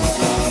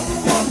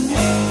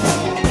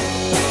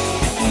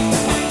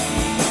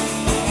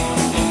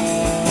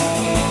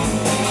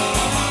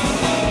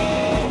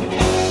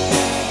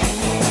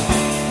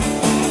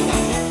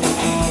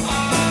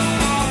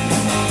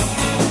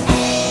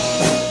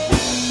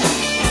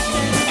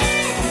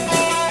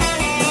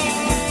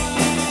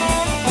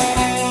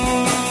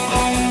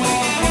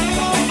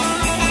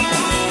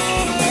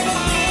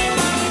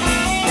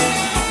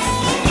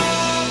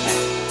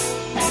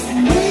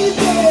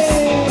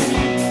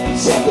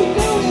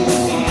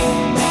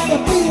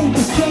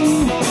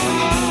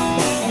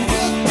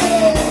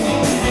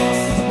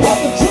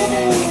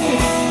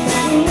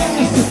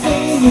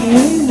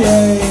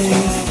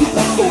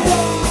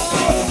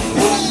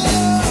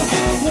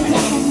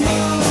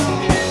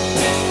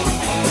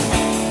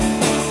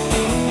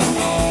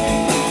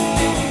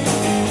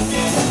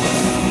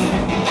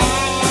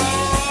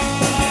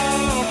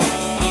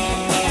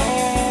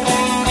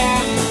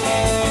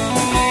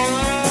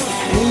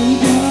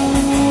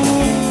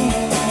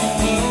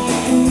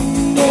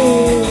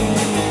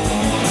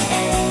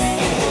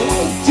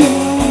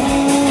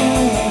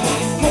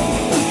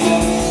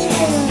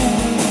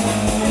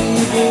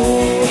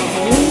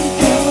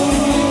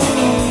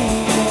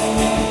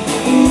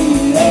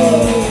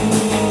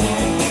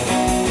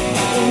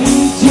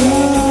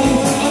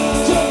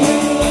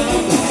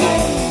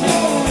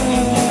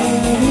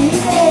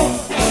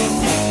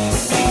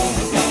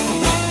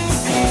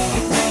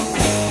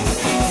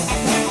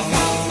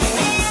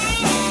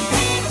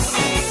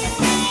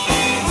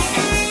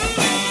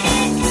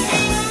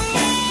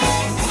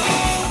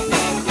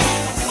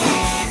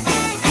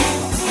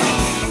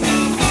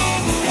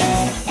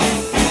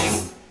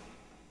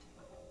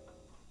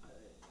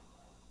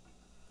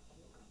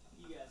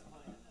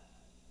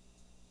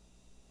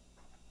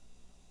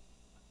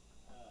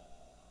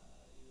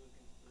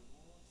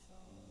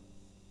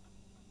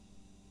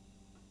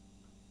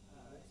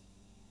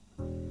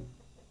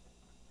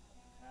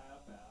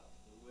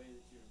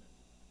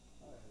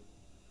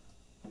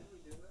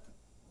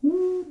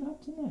Not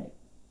tonight.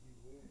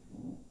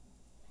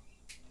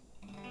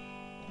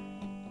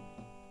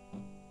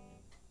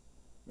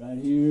 Right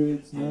here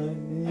it's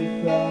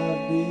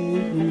 95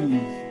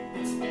 degrees.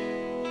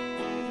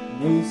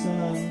 No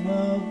sign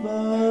of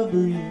a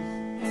breeze.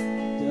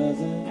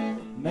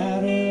 Doesn't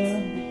matter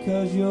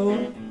because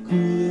you're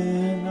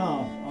cooling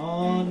off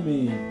on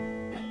me.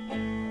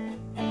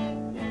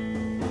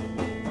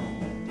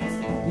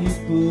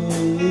 People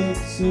look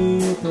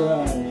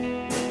surprised.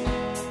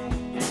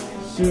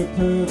 Sure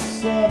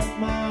perks up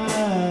my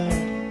eye.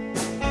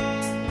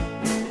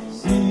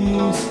 See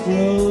you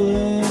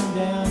strolling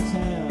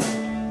downtown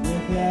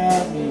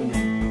without me.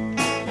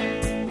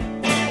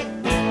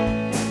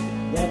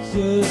 That's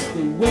just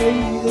the way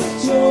that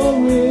you're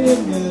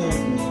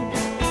remembered,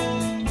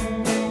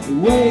 the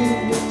way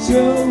that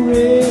you're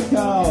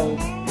recalled.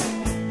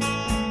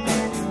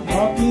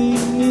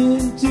 Walking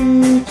into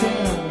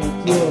town with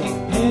your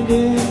hand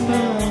in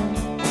mine.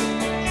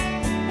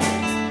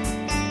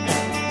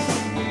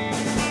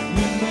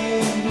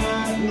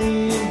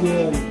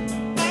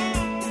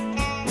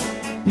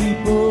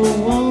 People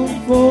won't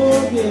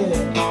forget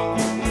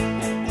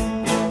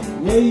the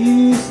way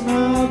you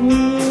smiled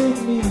with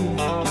me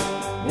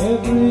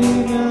every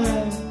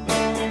night.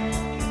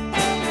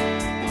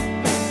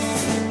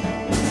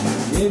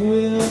 It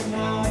will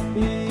not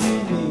be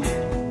me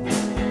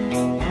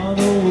on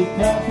old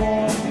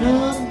platform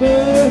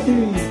number 3.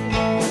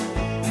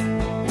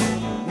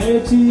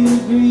 There to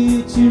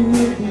greet you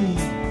will be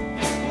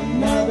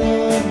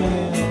another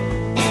man.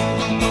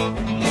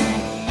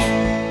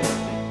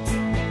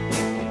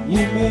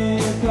 You may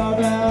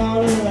carve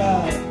out a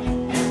lie,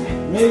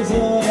 raise a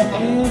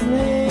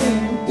family,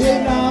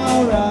 get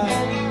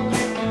alright.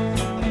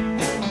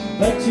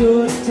 But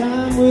your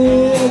time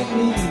with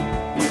me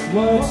is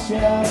what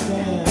shall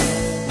stand.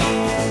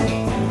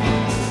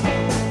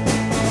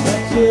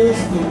 That's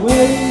just the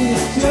way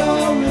that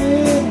you're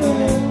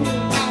remembered,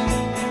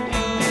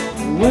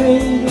 the way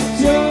that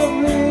you're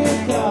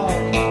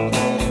recalled.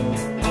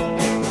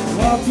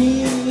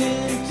 Walking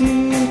into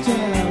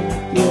town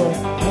with your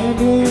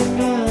hand in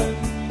mine.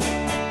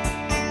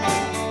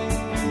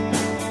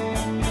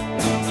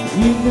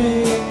 You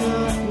may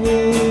not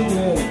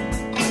regret it,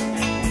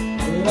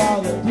 but all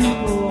the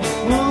people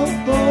won't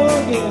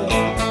forget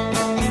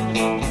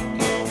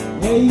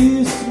the way you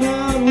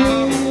smiled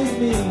with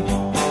me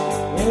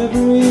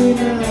every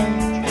night.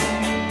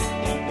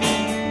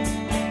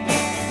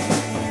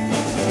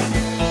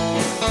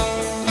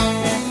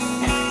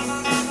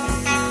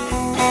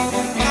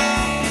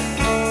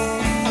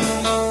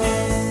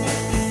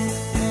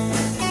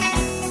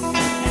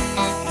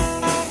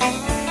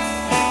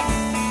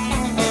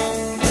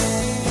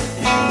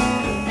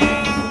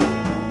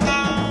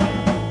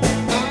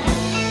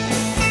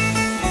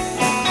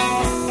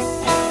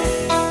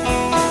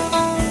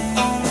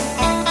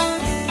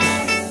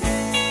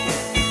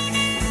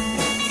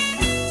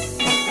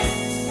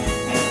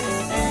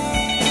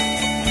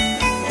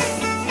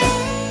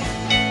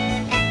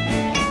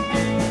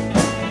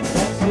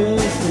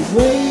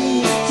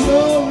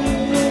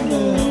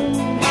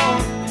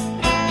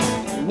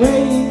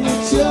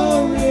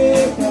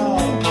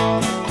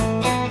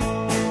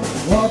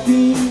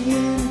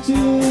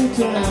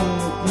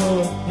 town with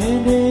your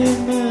hand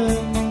in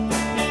mine.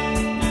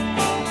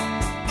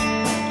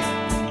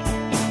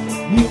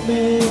 You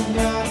may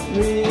not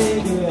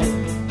regret,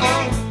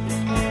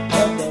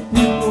 but the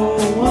people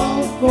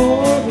won't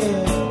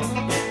forget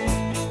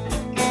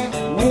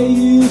the way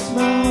you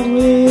smile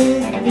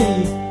with me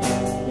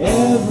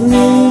every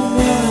night.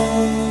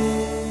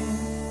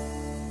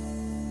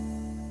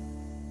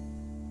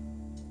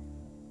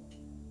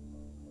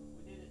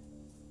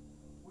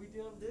 We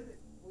done did it.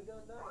 We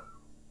done done it.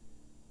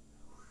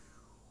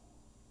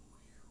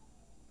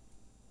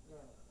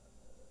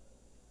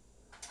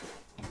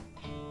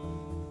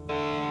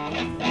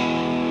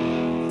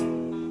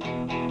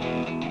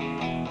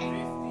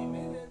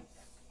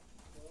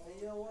 Hey,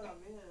 you know what I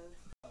meant?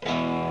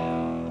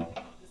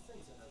 This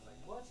thing's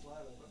much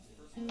louder than the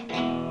first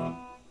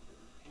one.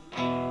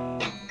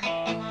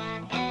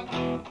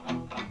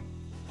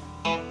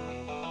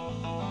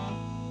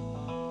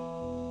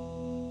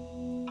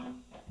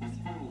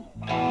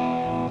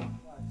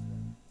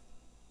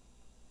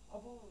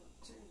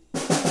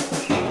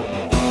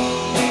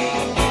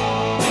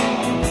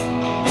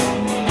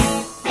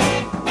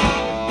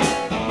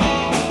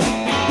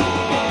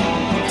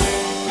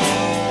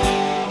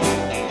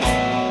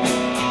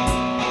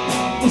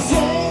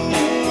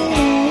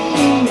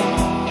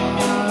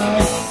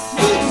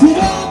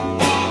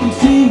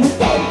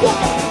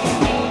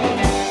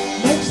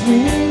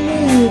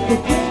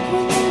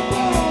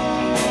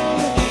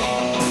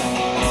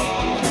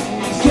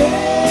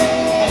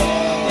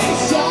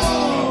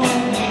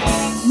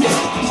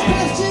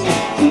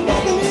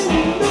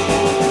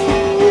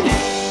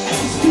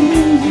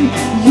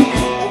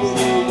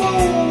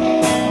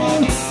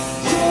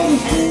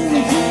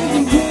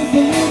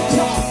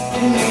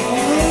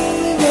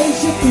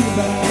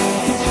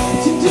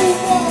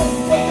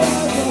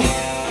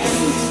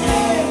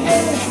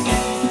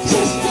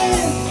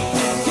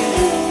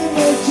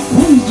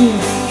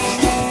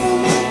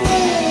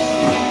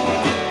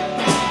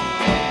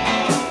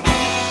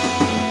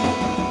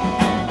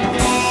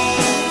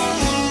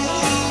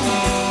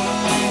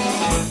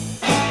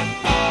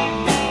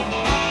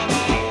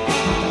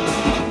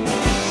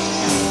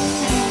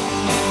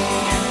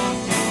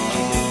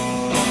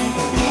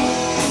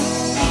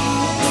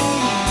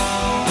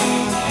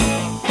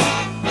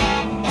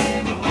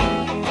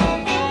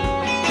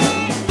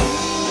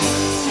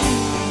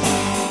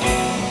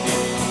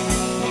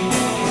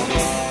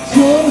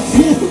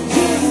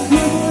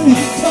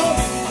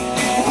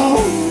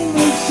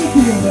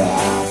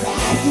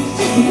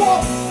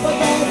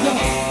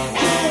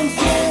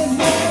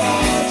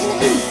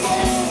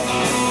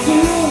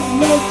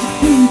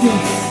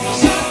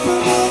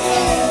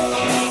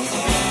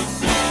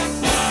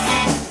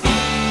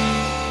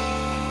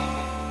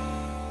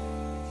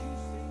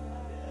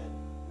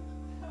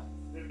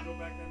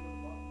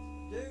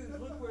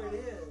 Dude, look where it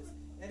is.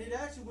 And it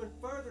actually went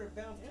further and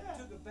bounced,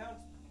 took a bounce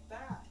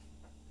back.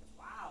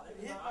 Wow, It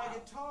hit my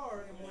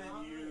guitar and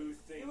went. You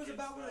think It was it's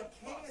about where the not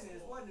can possible.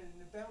 is, wasn't it?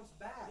 And it bounced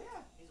back.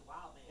 Yeah, he's a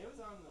wild man. It was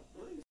on the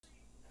blues.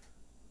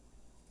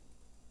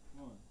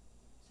 1,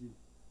 2,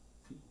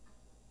 3.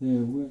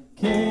 There were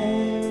character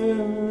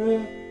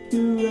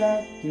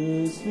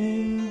actors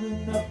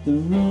filling up the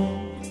room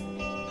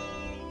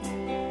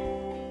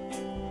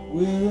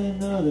with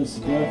another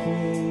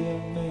scruffy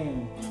young man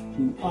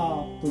who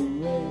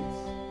operates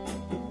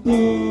the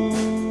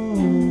boom.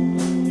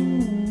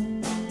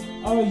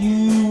 Are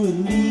you a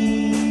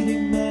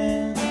leading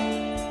man?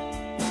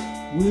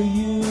 Will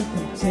you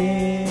come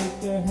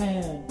take her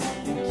hand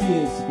and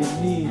kiss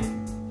beneath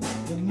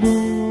the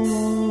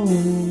moonlight?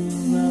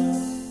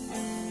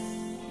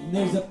 And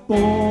there's a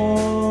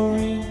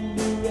boring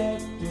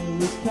director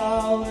who's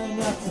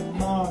calling out to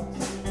Marx,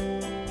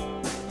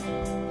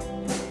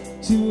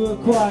 to a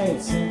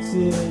quiet,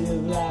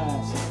 sensitive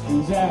lass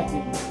whose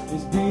acting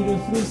is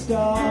beautifully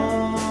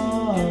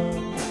starred.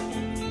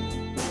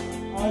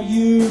 Are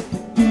you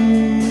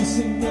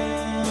producing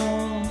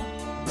now?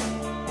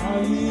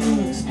 Are you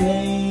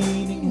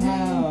explaining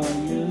how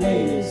your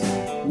latest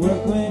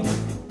work went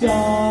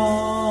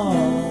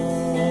down?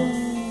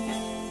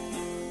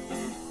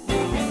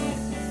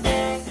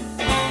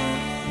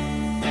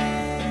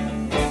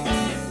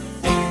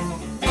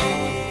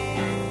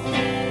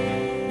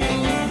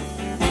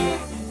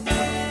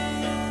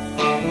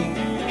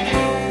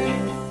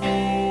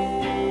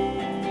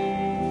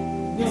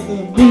 The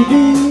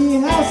movie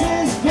house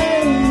is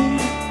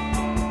paid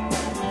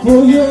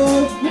for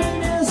your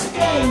goodness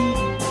sake.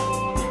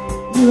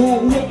 You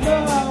have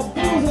liquor,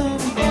 booze,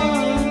 and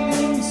fun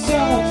in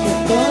such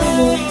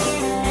abundance.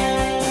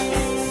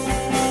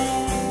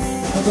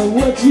 But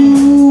what you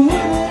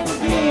wouldn't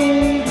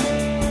give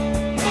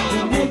to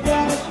make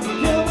that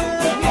film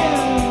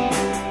again,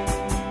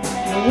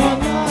 the one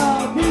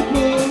that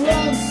people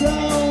love so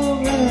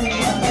very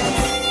much.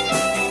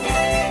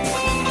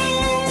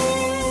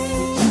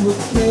 You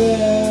were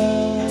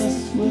careless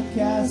with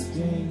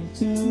casting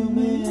too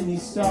many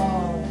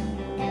stars.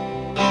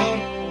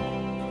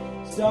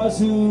 Stars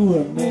who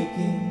are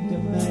making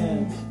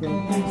demands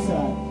from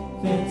inside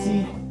fancy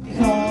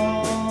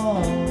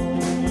cars.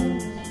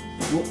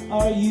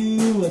 Are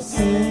you a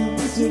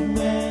censored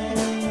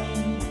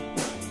man?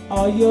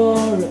 Are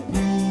your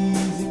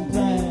appeasing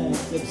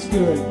plans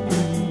obscure who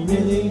you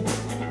really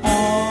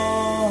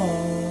are?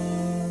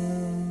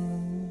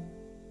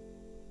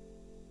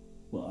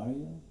 Well, are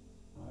you?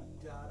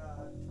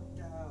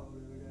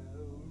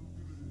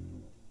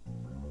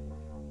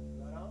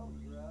 Right on,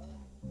 bro.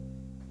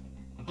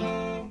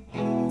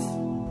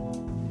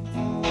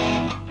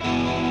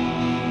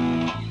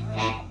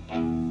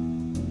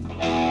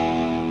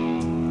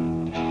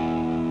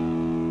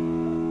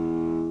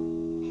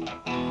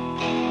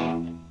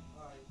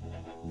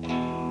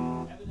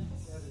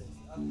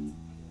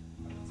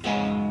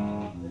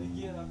 And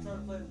again, I'm trying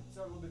to play it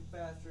start a little bit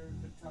faster,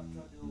 but try to do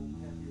a little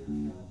heavier.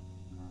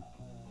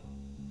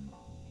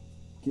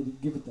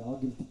 I'll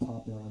give it the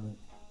pop element.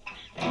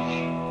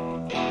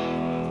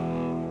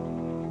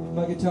 If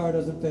my guitar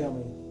doesn't fail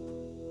me.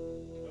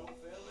 Don't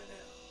fail me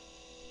now.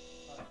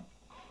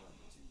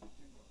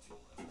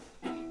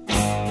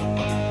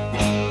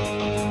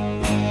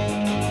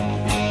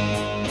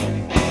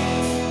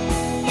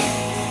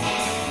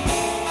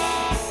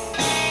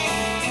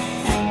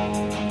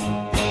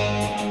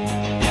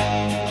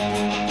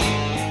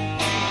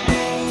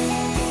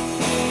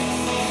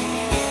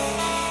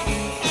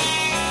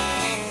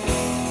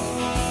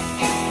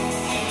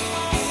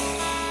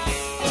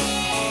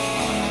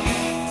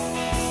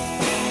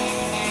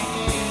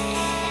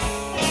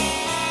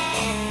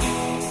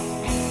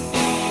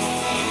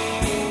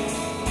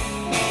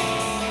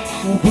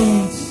 My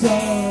boots on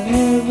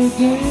every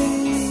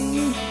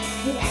day,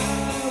 but I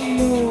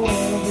know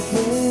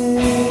everything.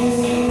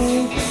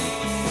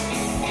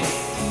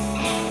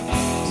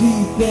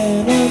 Teeth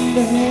and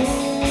underhand,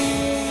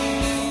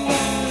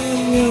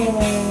 I'm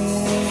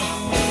yours.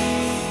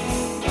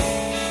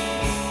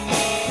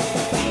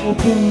 My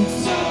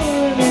boots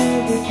on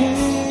everything,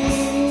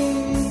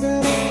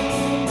 but I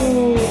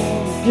know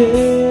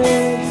everything.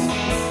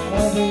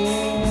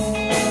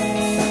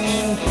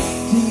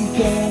 Teeth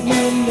and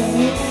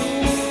underhand.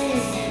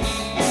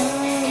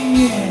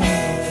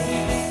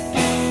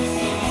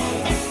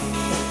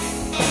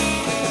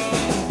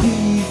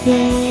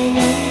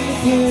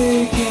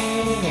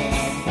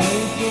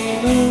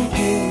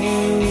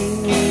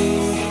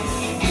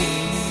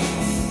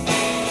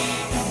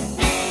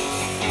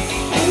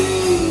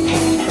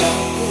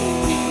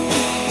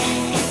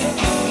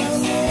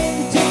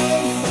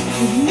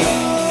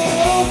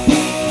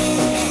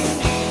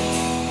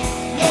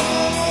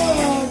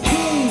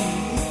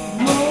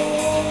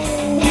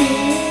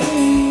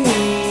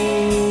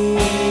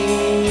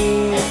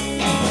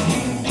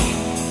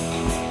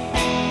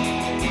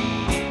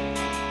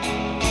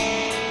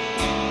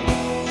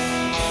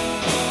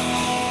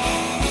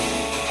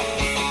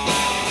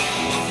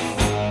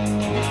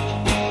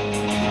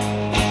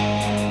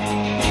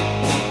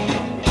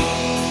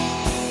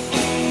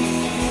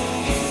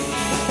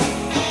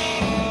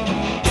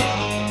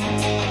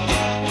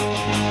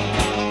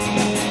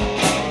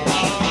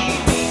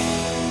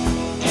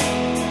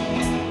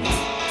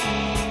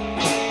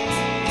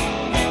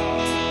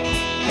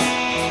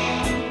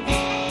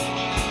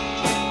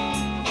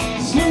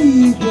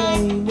 You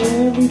blame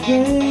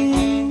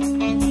everything,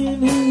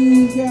 and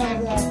who's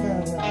got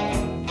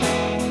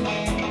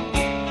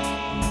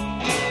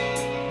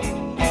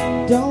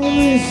don't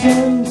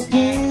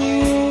misunderstand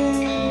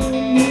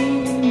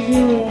who's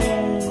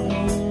around.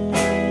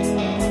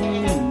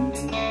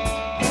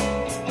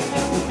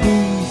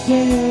 Who's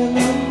saying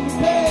I'm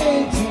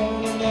bad,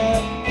 turning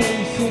up,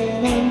 they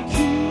saying I'm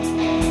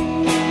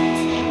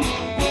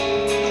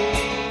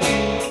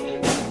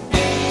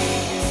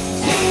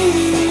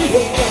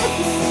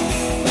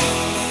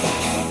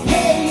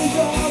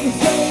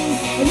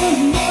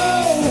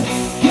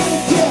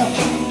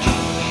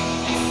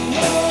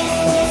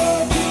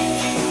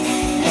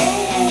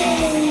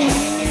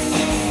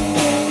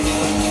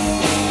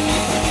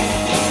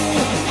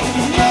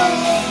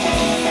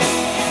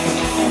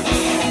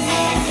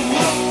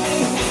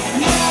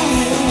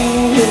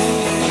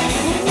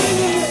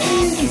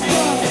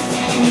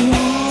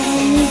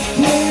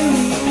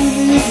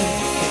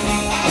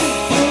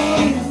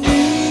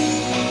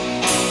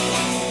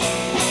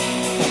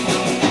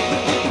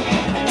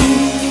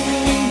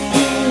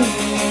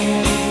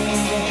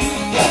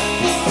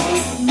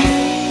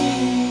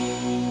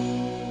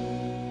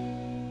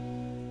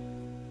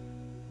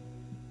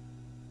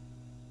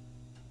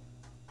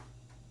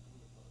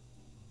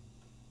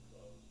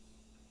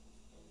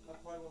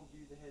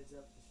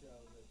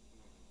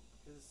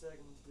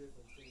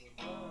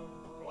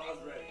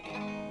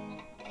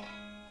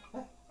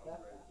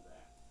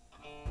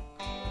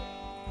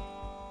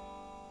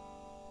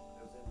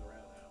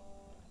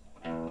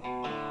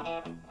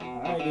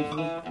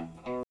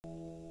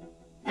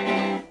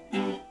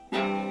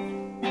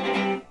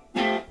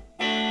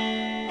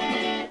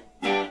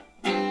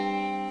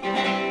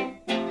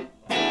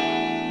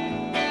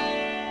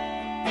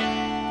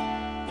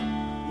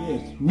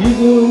with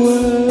the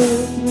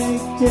words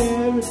make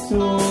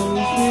territories,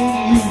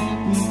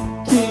 then you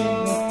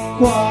became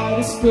quite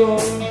a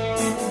story.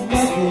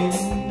 Nothing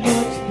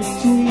much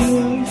between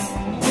us,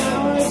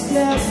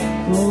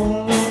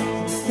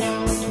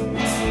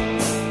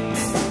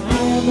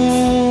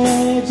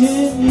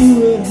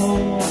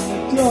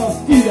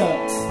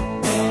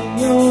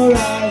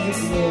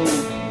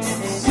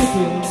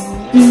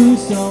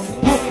 some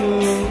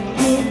puppet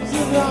gives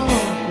a long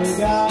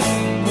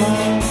forgotten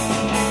rhyme.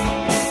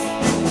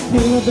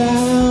 Came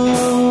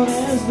about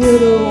as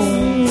little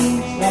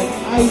wings, like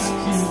ice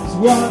cubes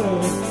water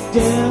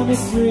down a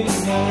dream,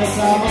 that's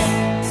all.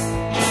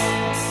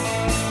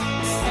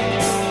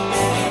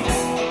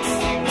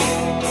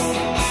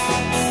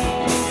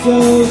 So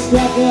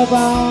strike up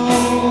all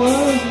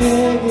those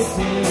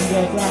negatives,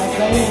 that's like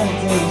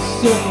bands of the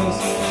circus,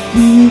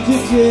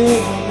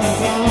 fugitives, and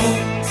that's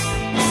all.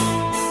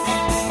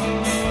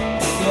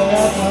 Yeah,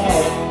 that's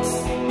all.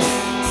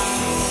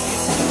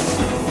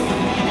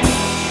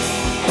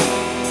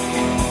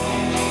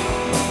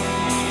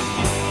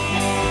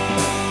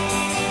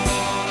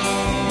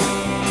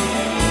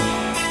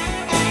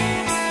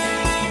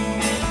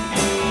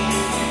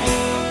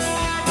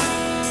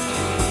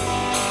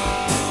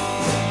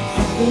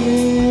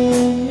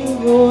 In your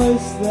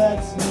voice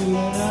that's new,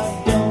 and I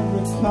don't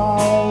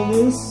recall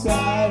this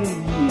side of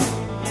you.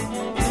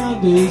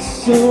 Sound is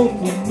so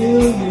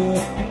familiar,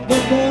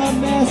 but the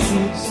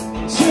message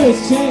sure has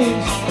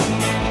changed.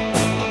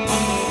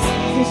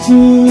 It's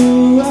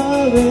true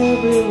of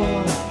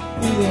everyone,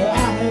 either I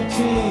have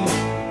changed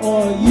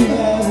or you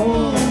have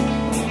won.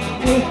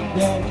 It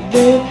that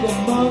lived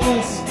among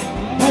us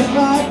has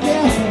my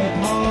death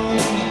upon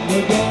the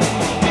gun.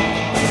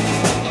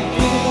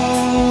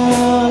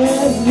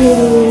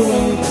 Little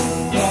wings,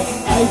 like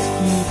ice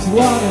cubes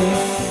water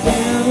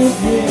down a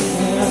drip,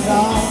 and that's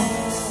all.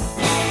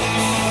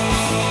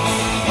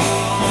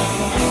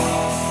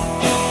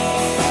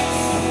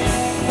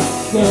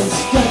 So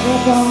stuck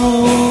up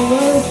all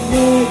those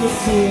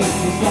negatives,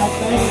 just like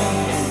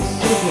bands,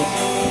 circus,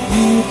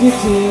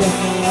 fugitives,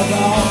 and that's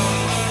all.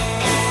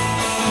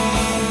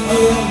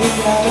 Oh yeah,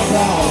 that's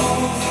all.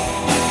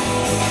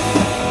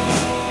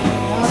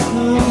 How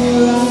come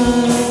your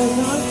eyes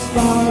aren't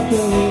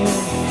sparkling?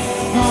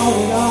 All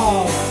it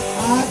all,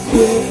 I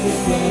quit the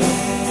game.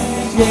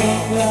 Swing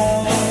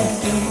glass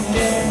and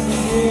then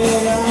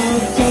here I'm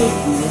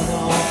taking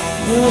all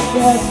the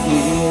best of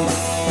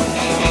it.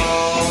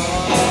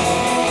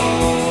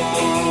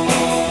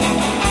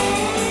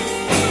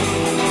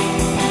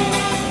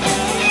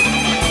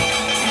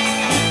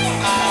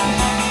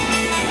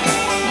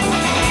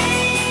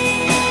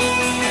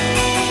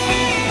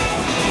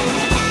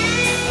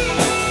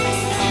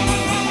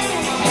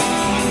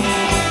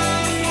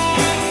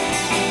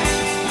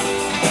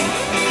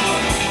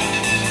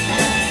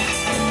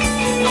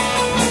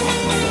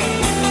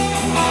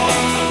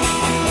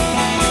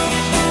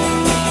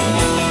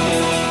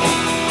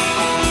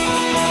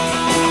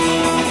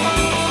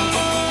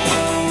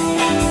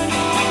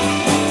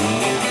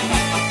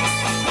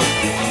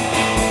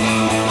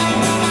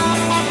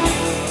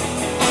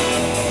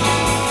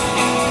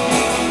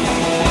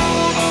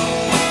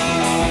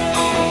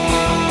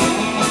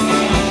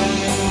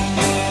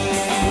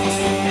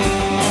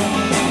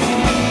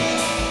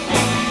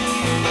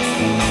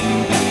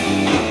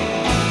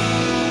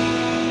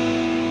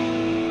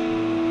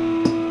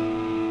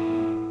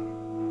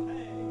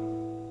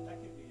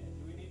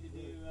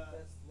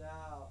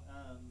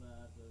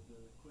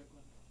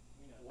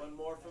 One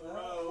more for the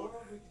road.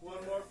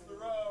 One more for the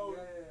road.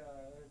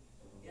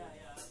 Yeah,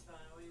 that's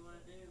fine. What do you want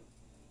to do?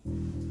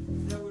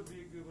 That would be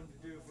a good one to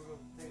do if we're going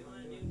to What do you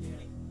want to do,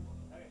 Danny?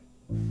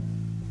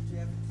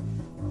 Jeff.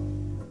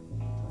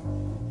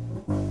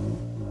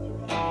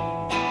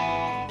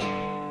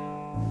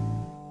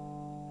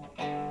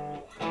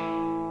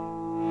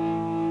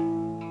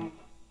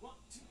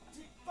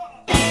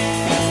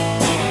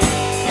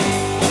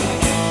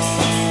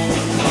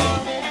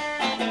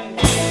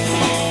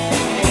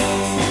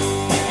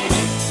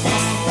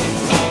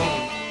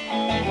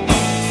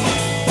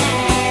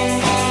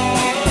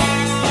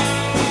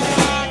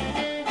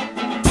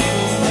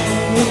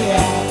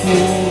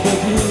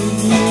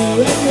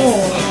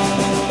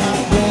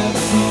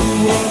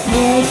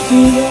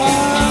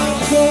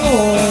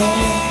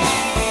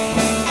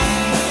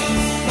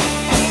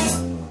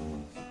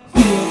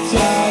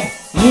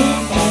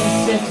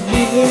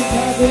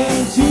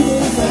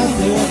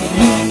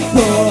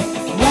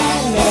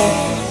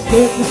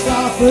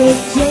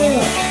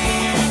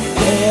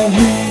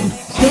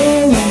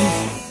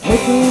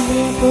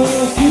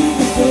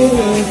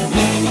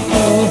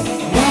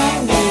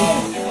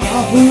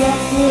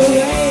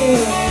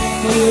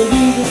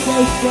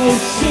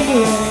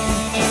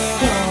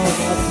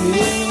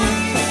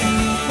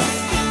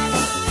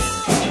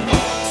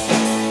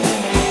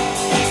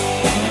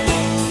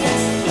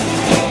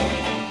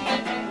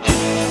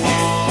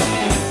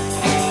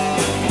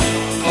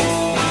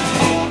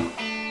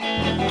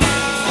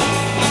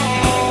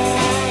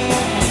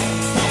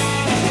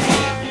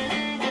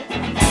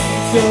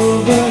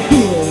 Over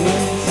here,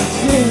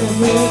 singing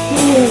with the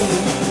wind.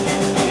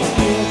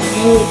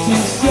 No to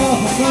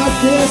self about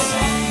this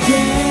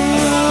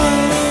down.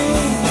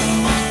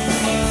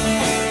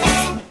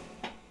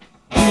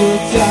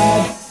 You're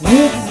tired,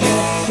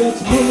 witness such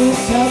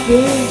moments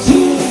happen to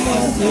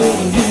myself.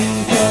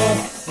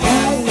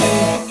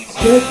 Lightning,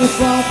 straight the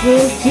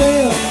software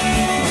tail.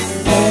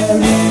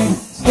 Buried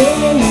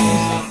stories,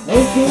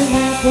 open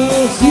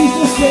apples. she's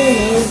the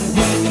sailor.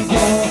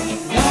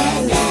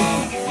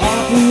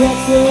 Offer up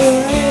the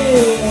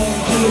rail.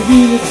 The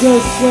view that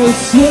goes so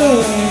slow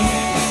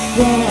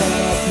from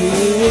up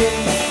here.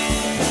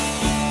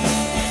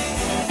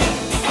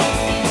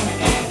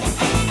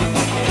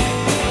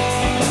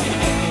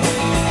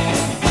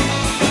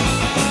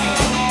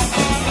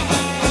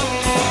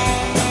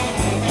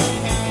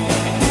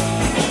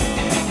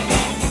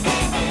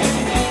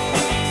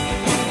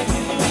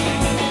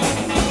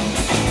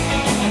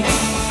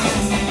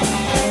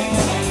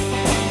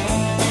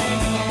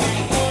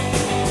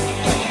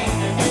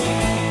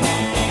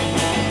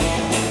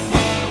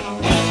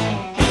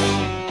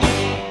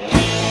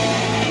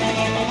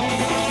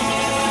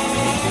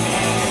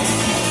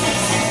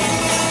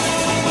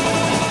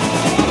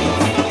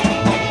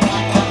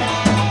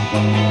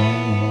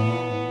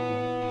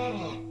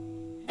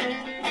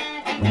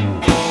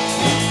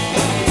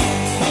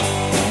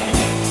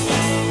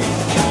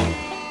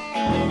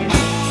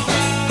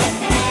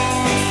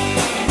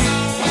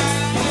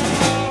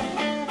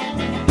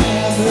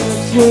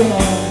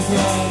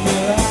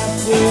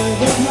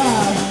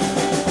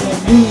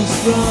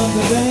 From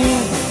the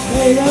band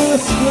made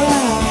us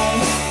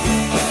splash.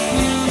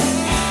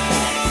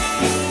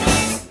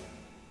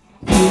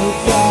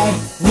 Hillside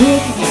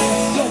witness,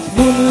 such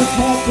moments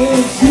happen.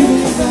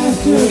 Shooting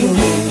master, the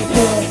ring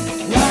for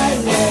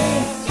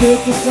lightning.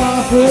 Took us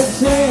off her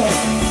trail.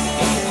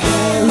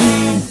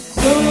 Carried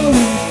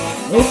slowly,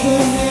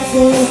 open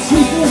ankle,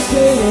 super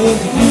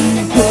sailors. Ring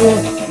for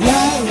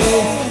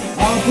lightning,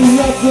 offer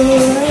up the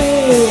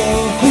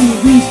rail. Who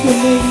used to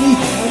make me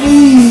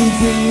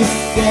uneasy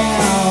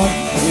down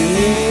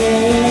here?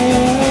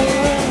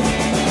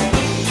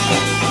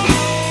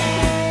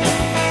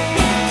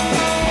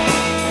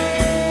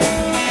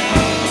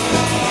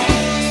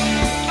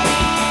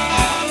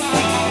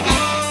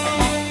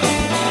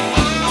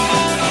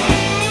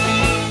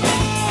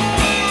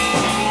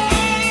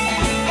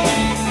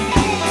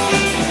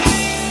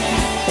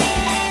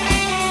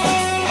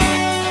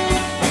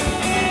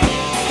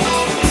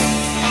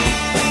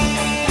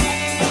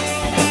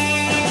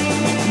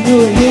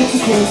 We're here to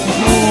take you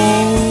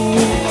home.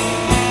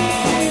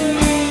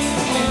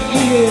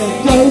 We're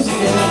close to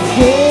the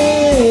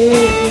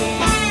day.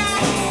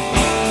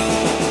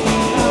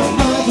 Our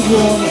minds are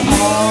grown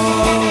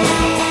apart,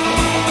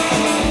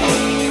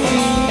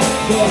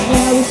 but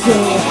now we're so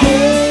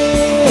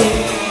okay.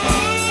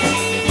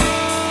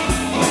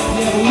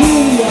 Never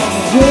really on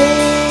the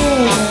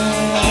journey.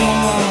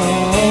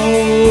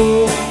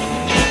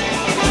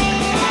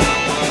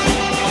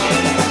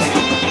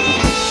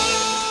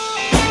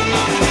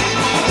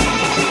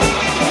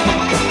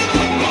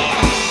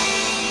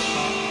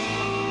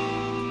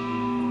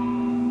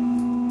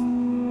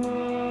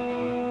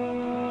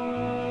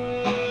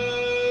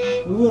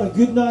 We want a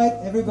good night,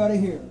 everybody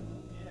here.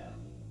 Yeah.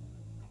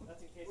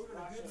 That's in case We're a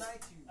gonna rock good show.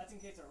 night you. That's in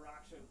case a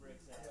rock show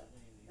breaks out.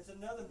 Yeah. It's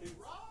another new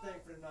thing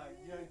for tonight.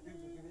 You know, people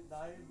can get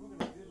nighted. We're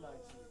gonna good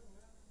night you.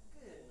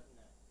 Good.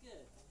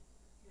 Good.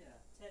 Yeah.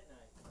 Ted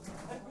night.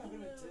 We're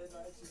gonna good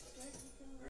night you.